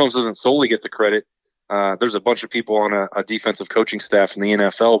 Kerry Coombs doesn't solely get the credit. there's a bunch of people on a defensive coaching staff in the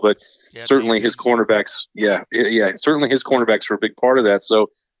NFL, but certainly his cornerbacks, certainly his cornerbacks were a big part of that. So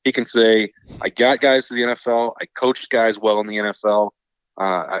he can say, I got guys to the NFL. I coached guys well in the NFL.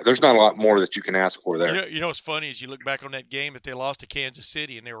 There's not a lot more that you can ask for there. You know what's funny is you look back on that game that they lost to Kansas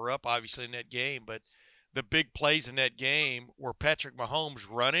City, and they were up obviously in that game, but the big plays in that game were Patrick Mahomes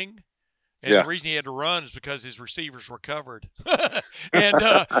running. And the reason he had to run is because his receivers were covered.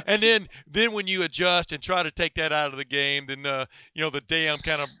 and then when you adjust and try to take that out of the game, then the dam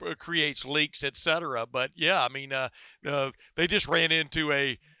kind of creates leaks, etc. But yeah, I mean, they just ran into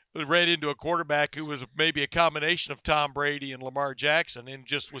a quarterback who was maybe a combination of Tom Brady and Lamar Jackson, and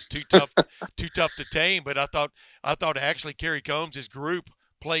just was too tough to tame. But I thought actually Kerry Coombs' group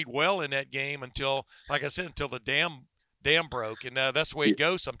played well in that game until, like I said, until the dam broke, and that's the way it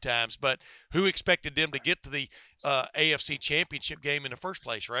goes sometimes. But who expected them to get to the AFC Championship game in the first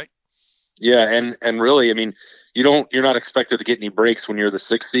place, right? Yeah, and really, I mean, you're not expected to get any breaks when you're the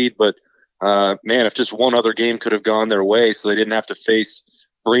 6th seed, but man, if just one other game could have gone their way, so they didn't have to face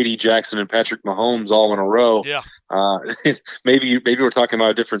Brady, Jackson, and Patrick Mahomes all in a row. Yeah, maybe we're talking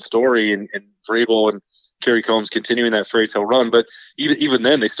about a different story, and Vrabel and Kerry Coombs continuing that fairy tale run, but even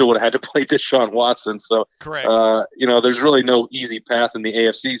then they still would have had to play Deshaun Watson. So, correct. There's really no easy path in the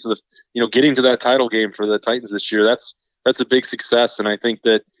AFC. So, getting to that title game for the Titans this year, that's a big success. And I think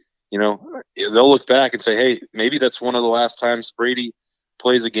that, they'll look back and say, hey, maybe that's one of the last times Brady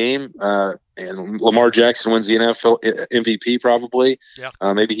plays a game, and Lamar Jackson wins the NFL MVP probably. Yeah.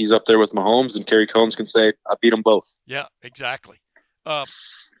 Maybe he's up there with Mahomes, and Kerry Coombs can say, I beat them both. Yeah, exactly.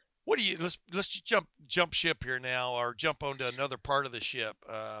 What do you? Let's jump ship here now, or jump onto another part of the ship.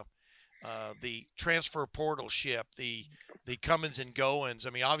 The transfer portal ship, the comings and goings.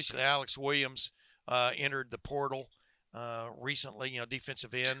 I mean, obviously Alex Williams entered the portal recently.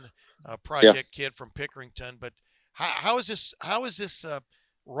 Defensive end, project kid from Pickerington. But how is this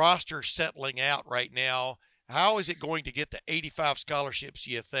roster settling out right now? How is it going to get to 85 scholarships,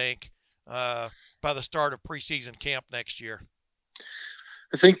 do you think, by the start of preseason camp next year?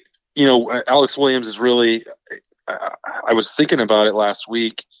 I think, Alex Williams is really, I was thinking about it last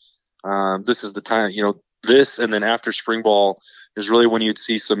week. This is the time, this and then after spring ball is really when you'd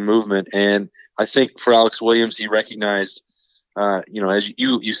see some movement. And I think for Alex Williams, he recognized, as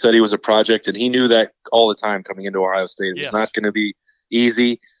you said, he was a project, and he knew that all the time coming into Ohio State. It was not going to be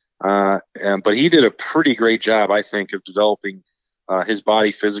easy. But he did a pretty great job, I think, of developing his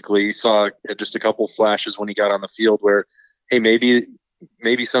body physically. He saw just a couple flashes when he got on the field where, hey,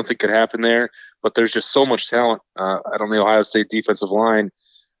 maybe something could happen there, but there's just so much talent on the Ohio State defensive line.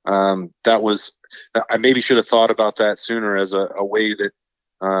 I maybe should have thought about that sooner as a way that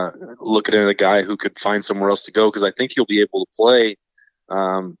looking at a guy who could find somewhere else to go, because I think he'll be able to play.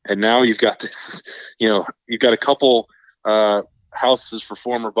 And now you've got this, you've got a couple houses for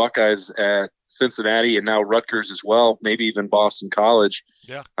former Buckeyes at Cincinnati and now Rutgers as well, maybe even Boston College.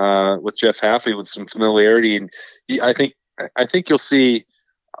 Yeah. With Jeff Hafley with some familiarity, and I think you'll see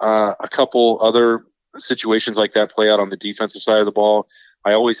a couple other situations like that play out on the defensive side of the ball.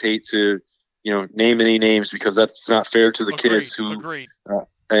 I always hate to, name any names because that's not fair to the kids who. Agreed.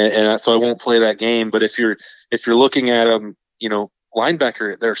 And so I won't play that game. But if you're looking at them,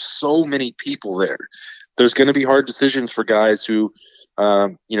 linebacker, there's so many people there. There's going to be hard decisions for guys who,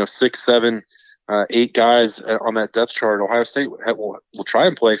 6, 7, 8 guys on that depth chart. Ohio State will try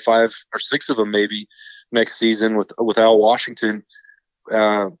and play 5 or 6 of them maybe next season with Al Washington.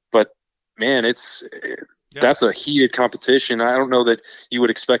 But man, that's a heated competition. I don't know that you would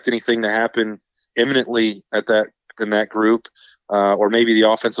expect anything to happen imminently in that group, or maybe the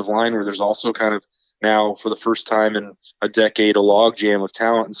offensive line, where there's also kind of now for the first time in a decade a logjam of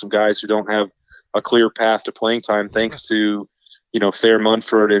talent and some guys who don't have a clear path to playing time, thanks to Thayer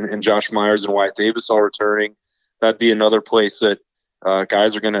Munford and Josh Myers and Wyatt Davis all returning. That'd be another place that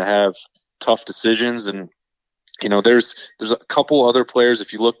guys are going to have tough decisions. And there's a couple other players,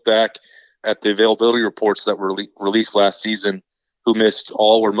 if you look back at the availability reports that were released last season, who missed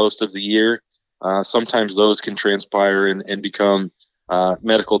all or most of the year. Sometimes those can transpire and become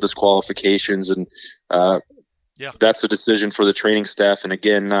medical disqualifications, and that's a decision for the training staff. And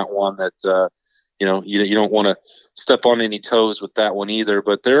again, not one that you don't want to step on any toes with that one either.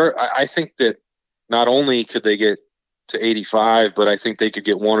 But I think that not only could they get to 85, but I think they could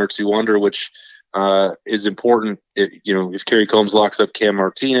get 1 or 2 under, which is important. If Kerry Coombs locks up Cam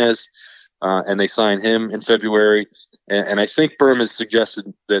Martinez and they sign him in February, and I think Berm has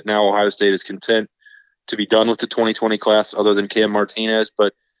suggested that now Ohio State is content to be done with the 2020 class other than Cam Martinez.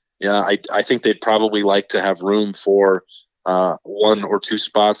 But yeah, I think they'd probably like to have room for one or two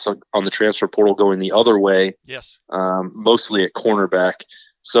spots on the transfer portal going the other way. Yes. Mostly at cornerback.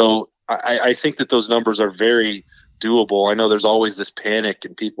 So I think that those numbers are very doable. I know there's always this panic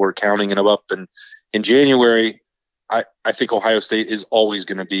and people are counting it up. And in January, I think Ohio State is always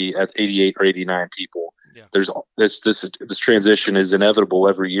going to be at 88 or 89 people. Yeah. There's this transition is inevitable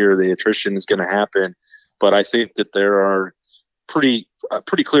every year. The attrition is going to happen, but I think that there are pretty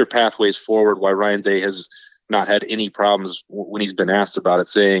clear pathways forward why Ryan Day has not had any problems when he's been asked about it,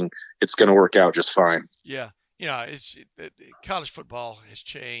 saying it's going to work out just fine. Yeah. College football has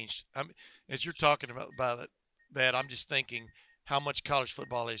changed. As you're talking about it, that I'm just thinking how much college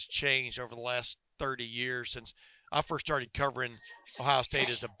football has changed over the last 30 years since I first started covering Ohio State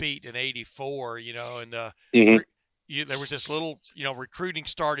as a beat in '84, and there was this little, recruiting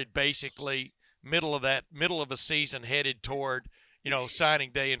started basically middle of a season headed toward,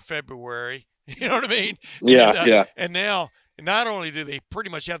 signing day in February. You know what I mean? Yeah. And now, not only do they pretty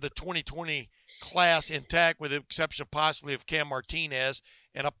much have the 2020 class intact, with the exception possibly of Cam Martinez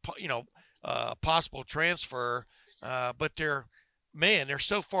and a possible transfer, but they're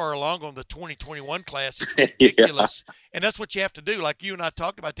so far along on the 2021 class, it's ridiculous. Yeah. And that's what you have to do. Like you and I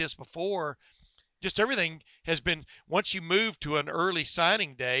talked about this before, just everything has been, once you move to an early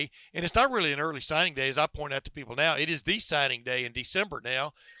signing day, and it's not really an early signing day, as I point out to people now, it is the signing day in December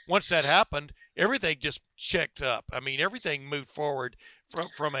now. Once that happened, everything just checked up. I mean, everything moved forward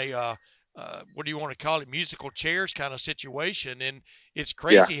from a, what do you want to call it, musical chairs kind of situation. And it's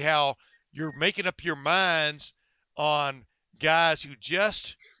crazy how you're making up your minds on guys who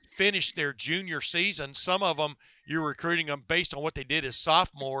just finished their junior season. Some of them, you're recruiting them based on what they did as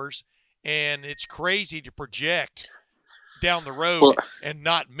sophomores, and it's crazy to project down the road and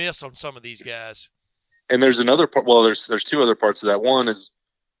not miss on some of these guys. And there's another part. Well, there's two other parts of that. One is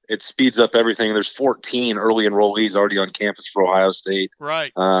it speeds up everything. There's 14 early enrollees already on campus for Ohio State.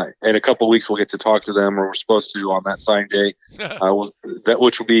 Right. In a couple of weeks, we'll get to talk to them, or we're supposed to on that sign day.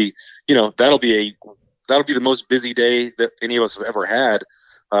 Which will be, that'll be the most busy day that any of us have ever had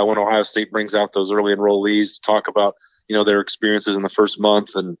when Ohio State brings out those early enrollees to talk about, their experiences in the first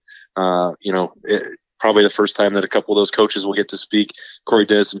month. And, probably the first time that a couple of those coaches will get to speak, Corey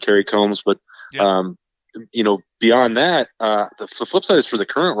Dennis and Kerry Coombs. But, beyond that, the flip side is for the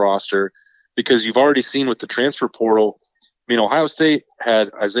current roster, because you've already seen with the transfer portal, Ohio State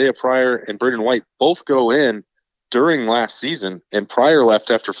had Isaiah Pryor and Brendan White both go in during last season, and Pryor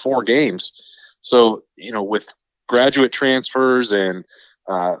left after 4 games. So, with graduate transfers and,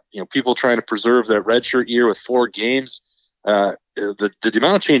 people trying to preserve that redshirt year with 4 games, the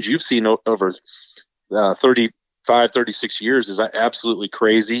amount of change you've seen over 35, 36 years is absolutely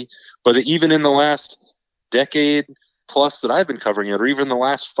crazy. But even in the last decade plus that I've been covering it, or even the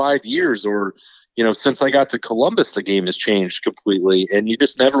last 5 years, or, since I got to Columbus, the game has changed completely. And you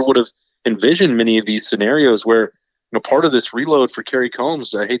just never would have envisioned many of these scenarios where, part of this reload for Kerry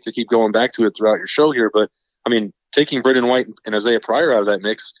Coombs, I hate to keep going back to it throughout your show here, but taking Brendan White and Isaiah Pryor out of that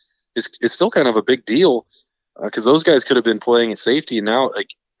mix is still kind of a big deal, because those guys could have been playing at safety, and now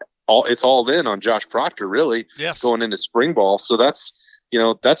it's all in on Josh Proctor, really, going into spring ball. So that's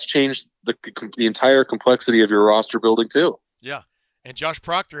changed the entire complexity of your roster building too. Yeah, and Josh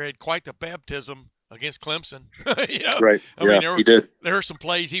Proctor had quite the baptism against Clemson. Right. He did. There are some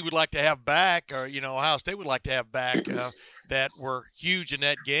plays he would like to have back, or Ohio State would like to have back, that were huge in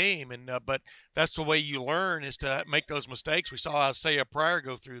that game. And but that's the way you learn, is to make those mistakes. We saw Isaiah Pryor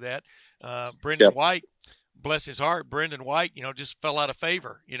go through that. Brendan White, bless his heart, Brendan White, just fell out of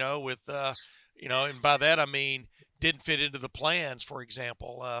favor, with and by that I mean didn't fit into the plans, for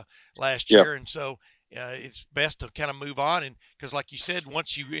example, last year, and so. It's best to kind of move on, and because, like you said,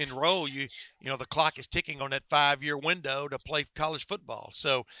 once you enroll, the clock is ticking on that 5-year window to play college football.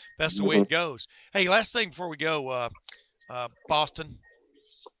 So that's the way it goes. Hey, last thing before we go, Boston.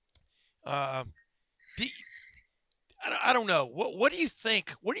 I don't know. What do you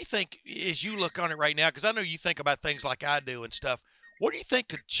think? What do you think as you look on it right now? Because I know you think about things like I do and stuff. What do you think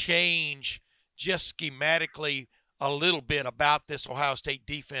could change just schematically a little bit about this Ohio State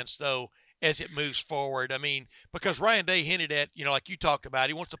defense, though, as it moves forward? Because Ryan Day hinted at, like you talked about,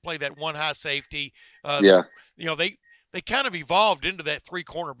 he wants to play that one high safety. They kind of evolved into that 3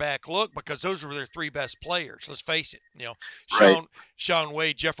 cornerback look, because those were their 3 best players. Let's face it. Sean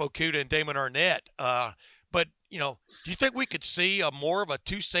Wade, Jeff Okudah, and Damon Arnett. But do you think we could see more of a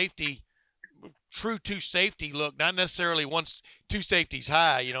true two safety look? Not necessarily 2 safeties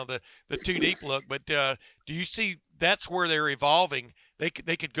high, the 2 deep look. But do you see that's where they're evolving? They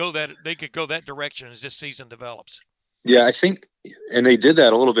could go that direction as this season develops. Yeah, I think, and they did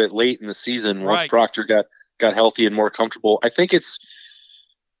that a little bit late in the season once Proctor got got healthy and more comfortable. I think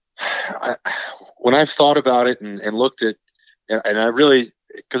when I've thought about it and looked at, and I really,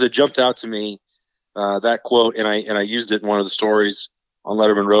 because it jumped out to me, that quote, and I used it in one of the stories on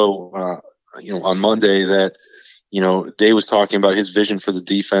Letterman Row, on Monday, that, Day was talking about his vision for the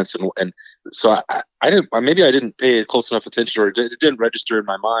defense. And so I didn't pay close enough attention, or it didn't register in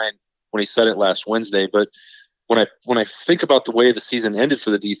my mind when he said it last Wednesday. But when I think about the way the season ended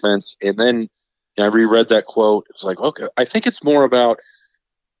for the defense, and then I reread that quote, it was like, okay, I think it's more about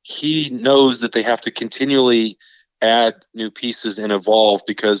he knows that they have to continually add new pieces and evolve,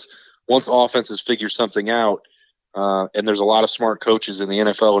 because once offenses figure something out, and there's a lot of smart coaches in the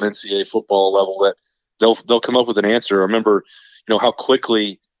NFL and NCAA football level that they'll come up with an answer. I remember, how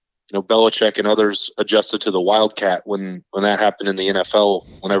quickly, Belichick and others adjusted to the Wildcat when that happened in the NFL,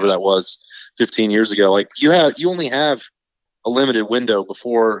 whenever that was 15 years ago. Like, you only have a limited window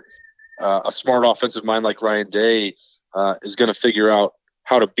before a smart offensive mind like Ryan Day is going to figure out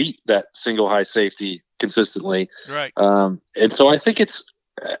how to beat that single high safety consistently. Right. And so I think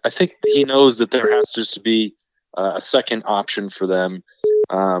he knows that there has to be a second option for them.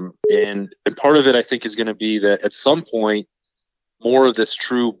 And part of it, I think, is going to be that at some point, more of this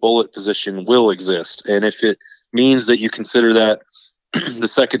true bullet position will exist. And if it means that you consider that the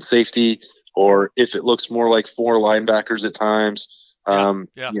second safety, or if it looks more like 4 linebackers at times,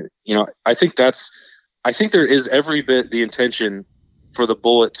 I think there is every bit the intention for the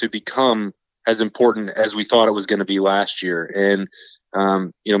bullet to become as important as we thought it was going to be last year. And,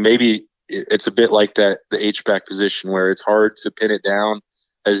 maybe it's a bit like the H-back position, where it's hard to pin it down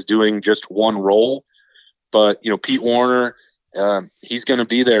as doing just one role. But, Pete Warner, he's going to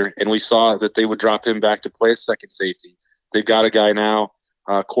be there. And we saw that they would drop him back to play as second safety. They've got a guy now,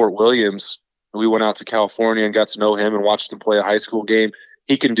 Court Williams. We went out to California and got to know him and watched him play a high school game.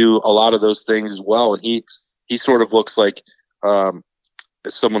 He can do a lot of those things as well. And he sort of looks like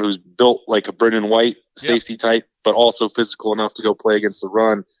someone who's built like a Brendan White safety type, but also physical enough to go play against the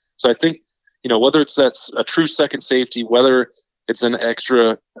run. So I think, whether that's a true second safety, whether it's an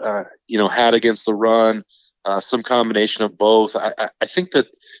extra, hat against the run, some combination of both. I think that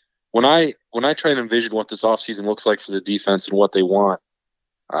when I try and envision what this offseason looks like for the defense and what they want,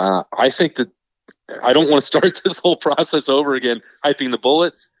 I think that I don't want to start this whole process over again, hyping the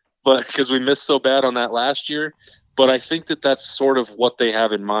bullet, but because we missed so bad on that last year. But I think that that's sort of what they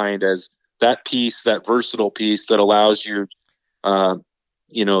have in mind as that piece, that versatile piece that allows you,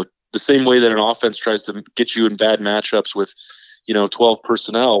 the same way that an offense tries to get you in bad matchups with, 12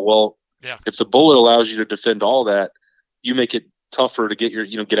 personnel. Well, if the bullet allows you to defend all that, you make it tougher to get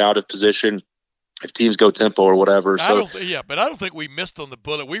get out of position if teams go tempo or whatever. But I don't think we missed on the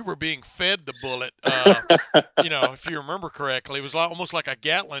bullet. We were being fed the bullet. If you remember correctly, it was almost like a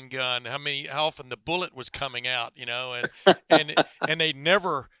Gatling gun. How often the bullet was coming out, and they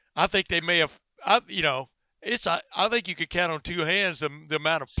never. I think they may have. I think you could count on 2 hands the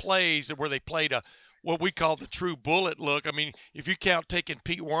amount of plays where they played what we call the true bullet look. I mean, if you count taking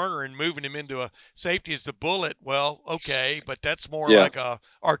Pete Werner and moving him into a safety as the bullet, well, okay, but that's more like a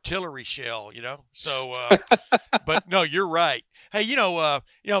artillery shell, So, but no, you're right. Hey, they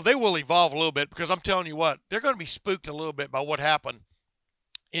will evolve a little bit, because I'm telling you what, they're going to be spooked a little bit by what happened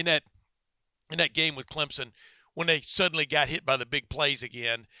in that game with Clemson, when they suddenly got hit by the big plays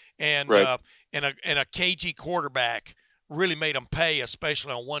again, and a cagey quarterback really made them pay,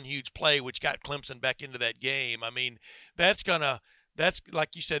 especially on one huge play, which got Clemson back into that game. I mean, that's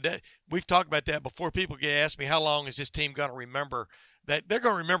like you said, that we've talked about that before. People get asked me, how long is this team going to remember that? They're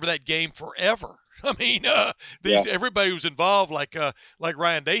going to remember that game forever. I mean, everybody who's involved, like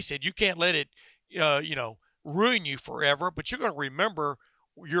Ryan Day said, you can't let it, ruin you forever, but you're going to remember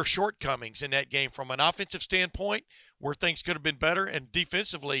your shortcomings in that game from an offensive standpoint, where things could have been better, and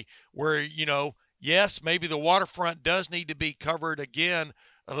defensively, where, yes, maybe the waterfront does need to be covered again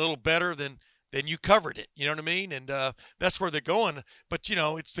a little better than you covered it. You know what I mean? And that's where they're going. But,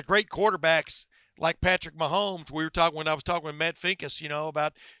 it's the great quarterbacks like Patrick Mahomes. When I was talking with Matt Finkus,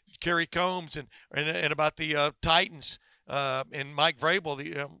 about Kerry Coombs and about the Titans and Mike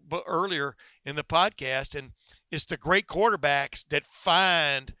Vrabel earlier in the podcast. And it's the great quarterbacks that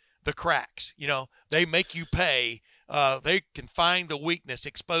find the cracks. They make you pay. They can find the weakness,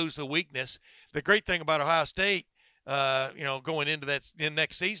 expose the weakness. The great thing about Ohio State, going into the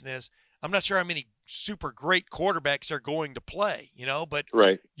next season is, I'm not sure how many super great quarterbacks are going to play, but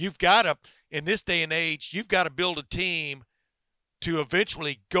you've got to, in this day and age, you've got to build a team to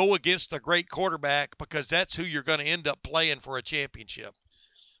eventually go against a great quarterback, because that's who you're going to end up playing for a championship.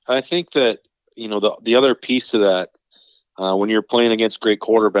 I think that, the other piece to that, when you're playing against great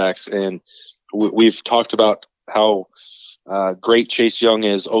quarterbacks, and we've talked about how great Chase Young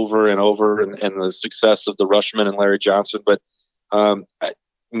is over and over, and the success of the Rushman and Larry Johnson. But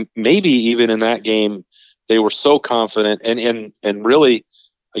maybe even in that game, they were so confident, and really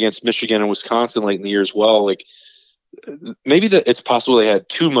against Michigan and Wisconsin late in the year as well. Like maybe that it's possible they had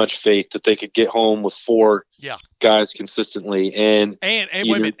too much faith that they could get home with four guys consistently, and wait a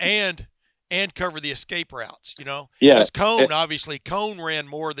minute, and cover the escape routes, Yeah. Because Cone ran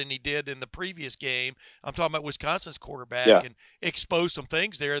more than he did in the previous game. I'm talking about Wisconsin's quarterback and exposed some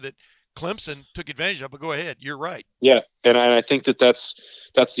things there that Clemson took advantage of. But go ahead. You're right. Yeah, and I think that's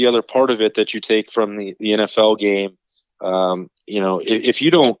the other part of it that you take from the NFL game. If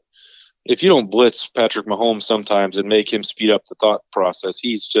you don't blitz Patrick Mahomes sometimes and make him speed up the thought process,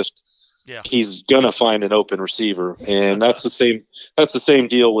 he's gonna find an open receiver, and that's the same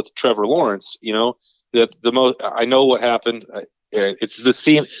deal with Trevor Lawrence. I know what happened. It's the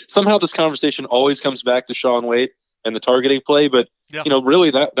same. Somehow this conversation always comes back to Shaun Wade and the targeting play, but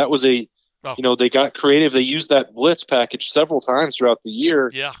really that was they got creative. They used that blitz package several times throughout the year.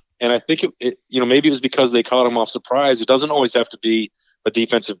 Yeah. And I think maybe it was because they caught him off surprise. It doesn't always have to be a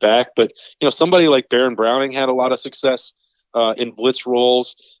defensive back, but somebody like Baron Browning had a lot of success in blitz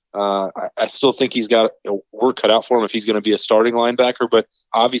roles. I still think he's got work cut out for him if he's going to be a starting linebacker, but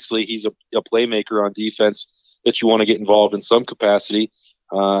obviously he's a playmaker on defense that you want to get involved in some capacity.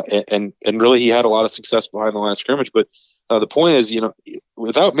 And really he had a lot of success behind the line of scrimmage. But the point is,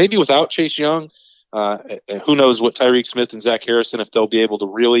 without Chase Young, who knows what Tyreek Smith and Zach Harrison, if they'll be able to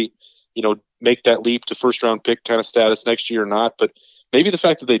really, make that leap to first round pick kind of status next year or not. But maybe the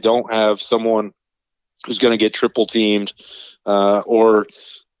fact that they don't have someone who's going to get triple teamed, or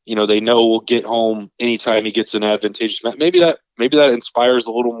they know will get home anytime he gets an advantageous match. Maybe that inspires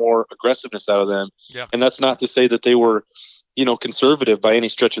a little more aggressiveness out of them. Yeah. And that's not to say that they were, conservative by any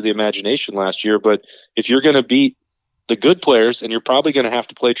stretch of the imagination last year. But if you're going to beat the good players, and you're probably going to have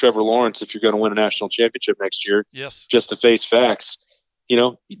to play Trevor Lawrence if you're going to win a national championship next year, just to face facts,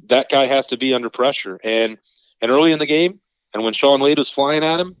 that guy has to be under pressure. And early in the game, and when Shaun Wade was flying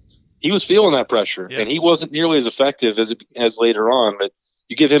at him, he was feeling that pressure, and he wasn't nearly as effective as later on. But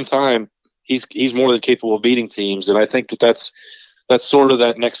you give him time, he's more than capable of beating teams. And I think that's sort of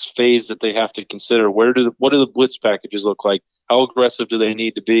that next phase that they have to consider. What do the blitz packages look like? How aggressive do they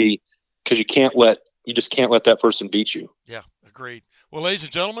need to be? Because you just can't let that person beat you. Yeah, agreed. Well, ladies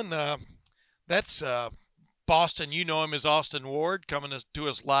and gentlemen, that's Boston. You know him as Austin Ward, coming to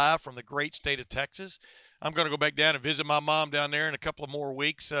us live from the great state of Texas. I'm going to go back down and visit my mom down there in a couple of more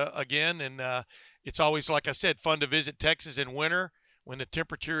weeks again. And it's always, like I said, fun to visit Texas in winter when the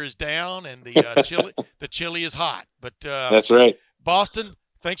temperature is down and the chili is hot. But that's right. Boston,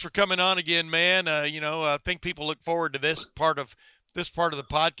 thanks for coming on again, man. I think people look forward to this part of the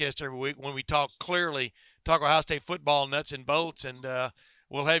podcast every week when we talk Ohio State football nuts and bolts, and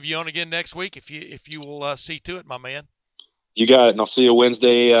we'll have you on again next week if you will see to it, my man. You got it, and I'll see you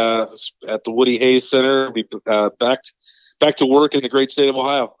Wednesday at the Woody Hayes Center. Be back to work in the great state of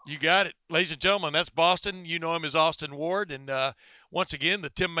Ohio. You got it, ladies and gentlemen. That's Boston. You know him as Austin Ward, and once again, the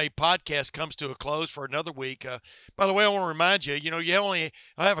Tim May podcast comes to a close for another week. By the way, I want to remind you,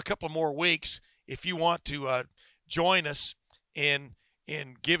 I have a couple more weeks if you want to join us in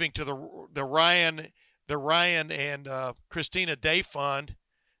giving to the Ryan and Christina Day Fund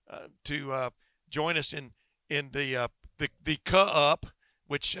to join us in the cup,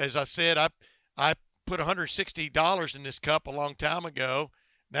 which, as I said, I put $160 in this cup a long time ago.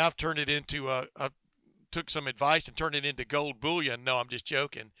 Now I've turned it into took some advice and turned it into gold bullion. No, I'm just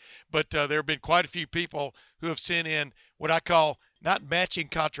joking. But there have been quite a few people who have sent in what I call not matching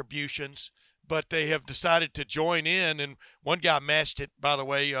contributions, but they have decided to join in. And one guy matched it, by the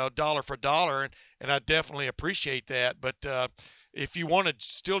way, dollar for dollar, and I definitely appreciate that. But if you want to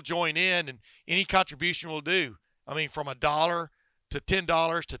still join in, and any contribution will do. I mean, from $1 to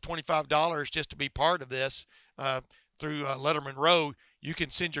 $10 to $25 just to be part of this through Letterman Row, you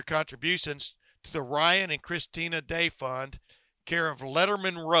can send your contributions to the Ryan and Christina Day Fund, care of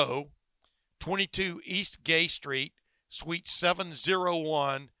Letterman Row, 22 East Gay Street, Suite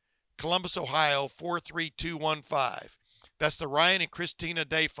 701, Columbus, Ohio, 43215. That's the Ryan and Christina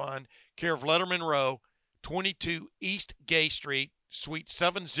Day Fund, care of Letterman Row, 22 East Gay Street, Suite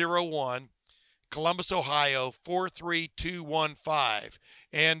 701, Columbus, Ohio, 43215.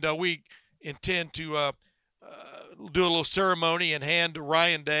 And we intend to do a little ceremony and hand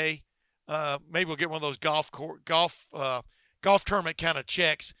Ryan Day. Maybe we'll get one of those golf tournament kind of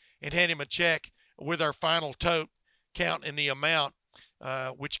checks and hand him a check with our final tote count and the amount,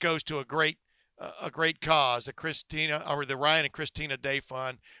 which goes to a great cause, the Ryan and Christina Day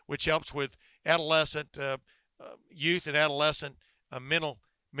Fund, which helps with adolescent youth and adolescent mental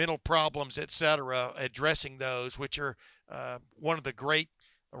problems, etc., addressing those, which are one of the great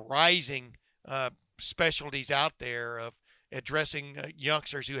rising specialties out there of addressing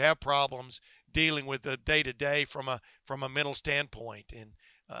youngsters who have problems dealing with the day-to-day from a mental standpoint, and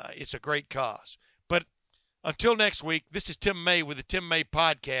it's a great cause. But until next week, this is Tim May with the Tim May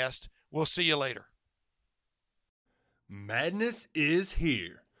Podcast. We'll see you later. Madness is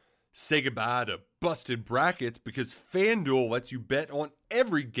here. Say goodbye to busted brackets because FanDuel lets you bet on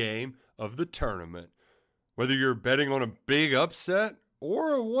every game of the tournament. Whether you're betting on a big upset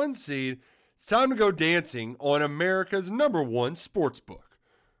or a one seed, it's time to go dancing on America's #1 sportsbook.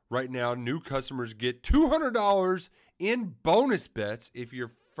 Right now, new customers get $200 in bonus bets if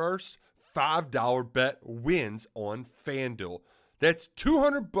your first $5 bet wins on FanDuel. That's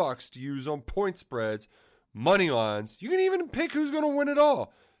 $200 to use on point spreads, money lines. You can even pick who's going to win it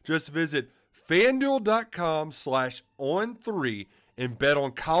all. Just visit FanDuel.com/on3 and bet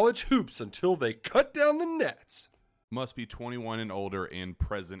on college hoops until they cut down the nets. Must be 21 and older and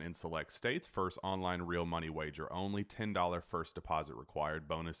present in select states. First online real money wager only. $10 first deposit required.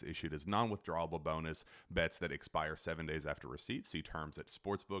 Bonus issued as non-withdrawable bonus. Bets that expire 7 days after receipt. See terms at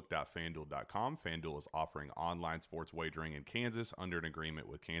sportsbook.fanduel.com. FanDuel is offering online sports wagering in Kansas under an agreement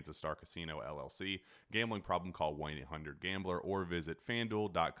with Kansas Star Casino, LLC. Gambling problem? Call 1-800-GAMBLER or visit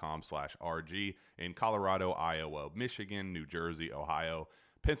fanduel.com/RG in Colorado, Iowa, Michigan, New Jersey, Ohio,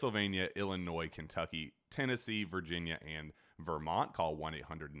 Pennsylvania, Illinois, Kentucky, Tennessee, Virginia, and Vermont. Call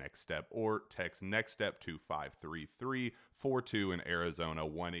 1-800-NEXT-STEP or text NEXT STEP to 53342 in Arizona,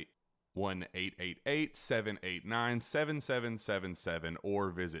 1-888-789-7777 or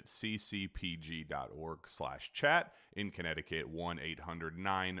visit ccpg.org/chat. In Connecticut,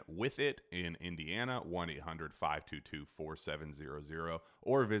 1-800-9-WITH-IT. In Indiana, 1-800-522-4700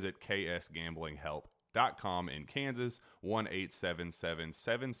 or visit ksgamblinghelp.com in Kansas,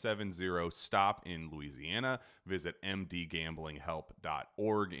 1-877-770-STOP in Louisiana. Visit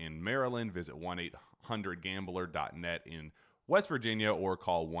mdgamblinghelp.org in Maryland. Visit 1-800-gambler.net in West Virginia or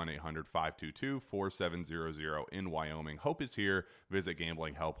call 1-800-522-4700 in Wyoming. Hope is here. Visit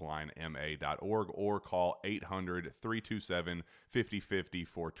gamblinghelplinema.org or call 800-327-5050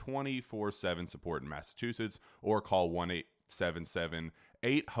 for 24/7 support in Massachusetts or call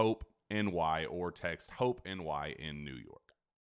 1-877-8-HOPE NY or text HOPE NY in New York.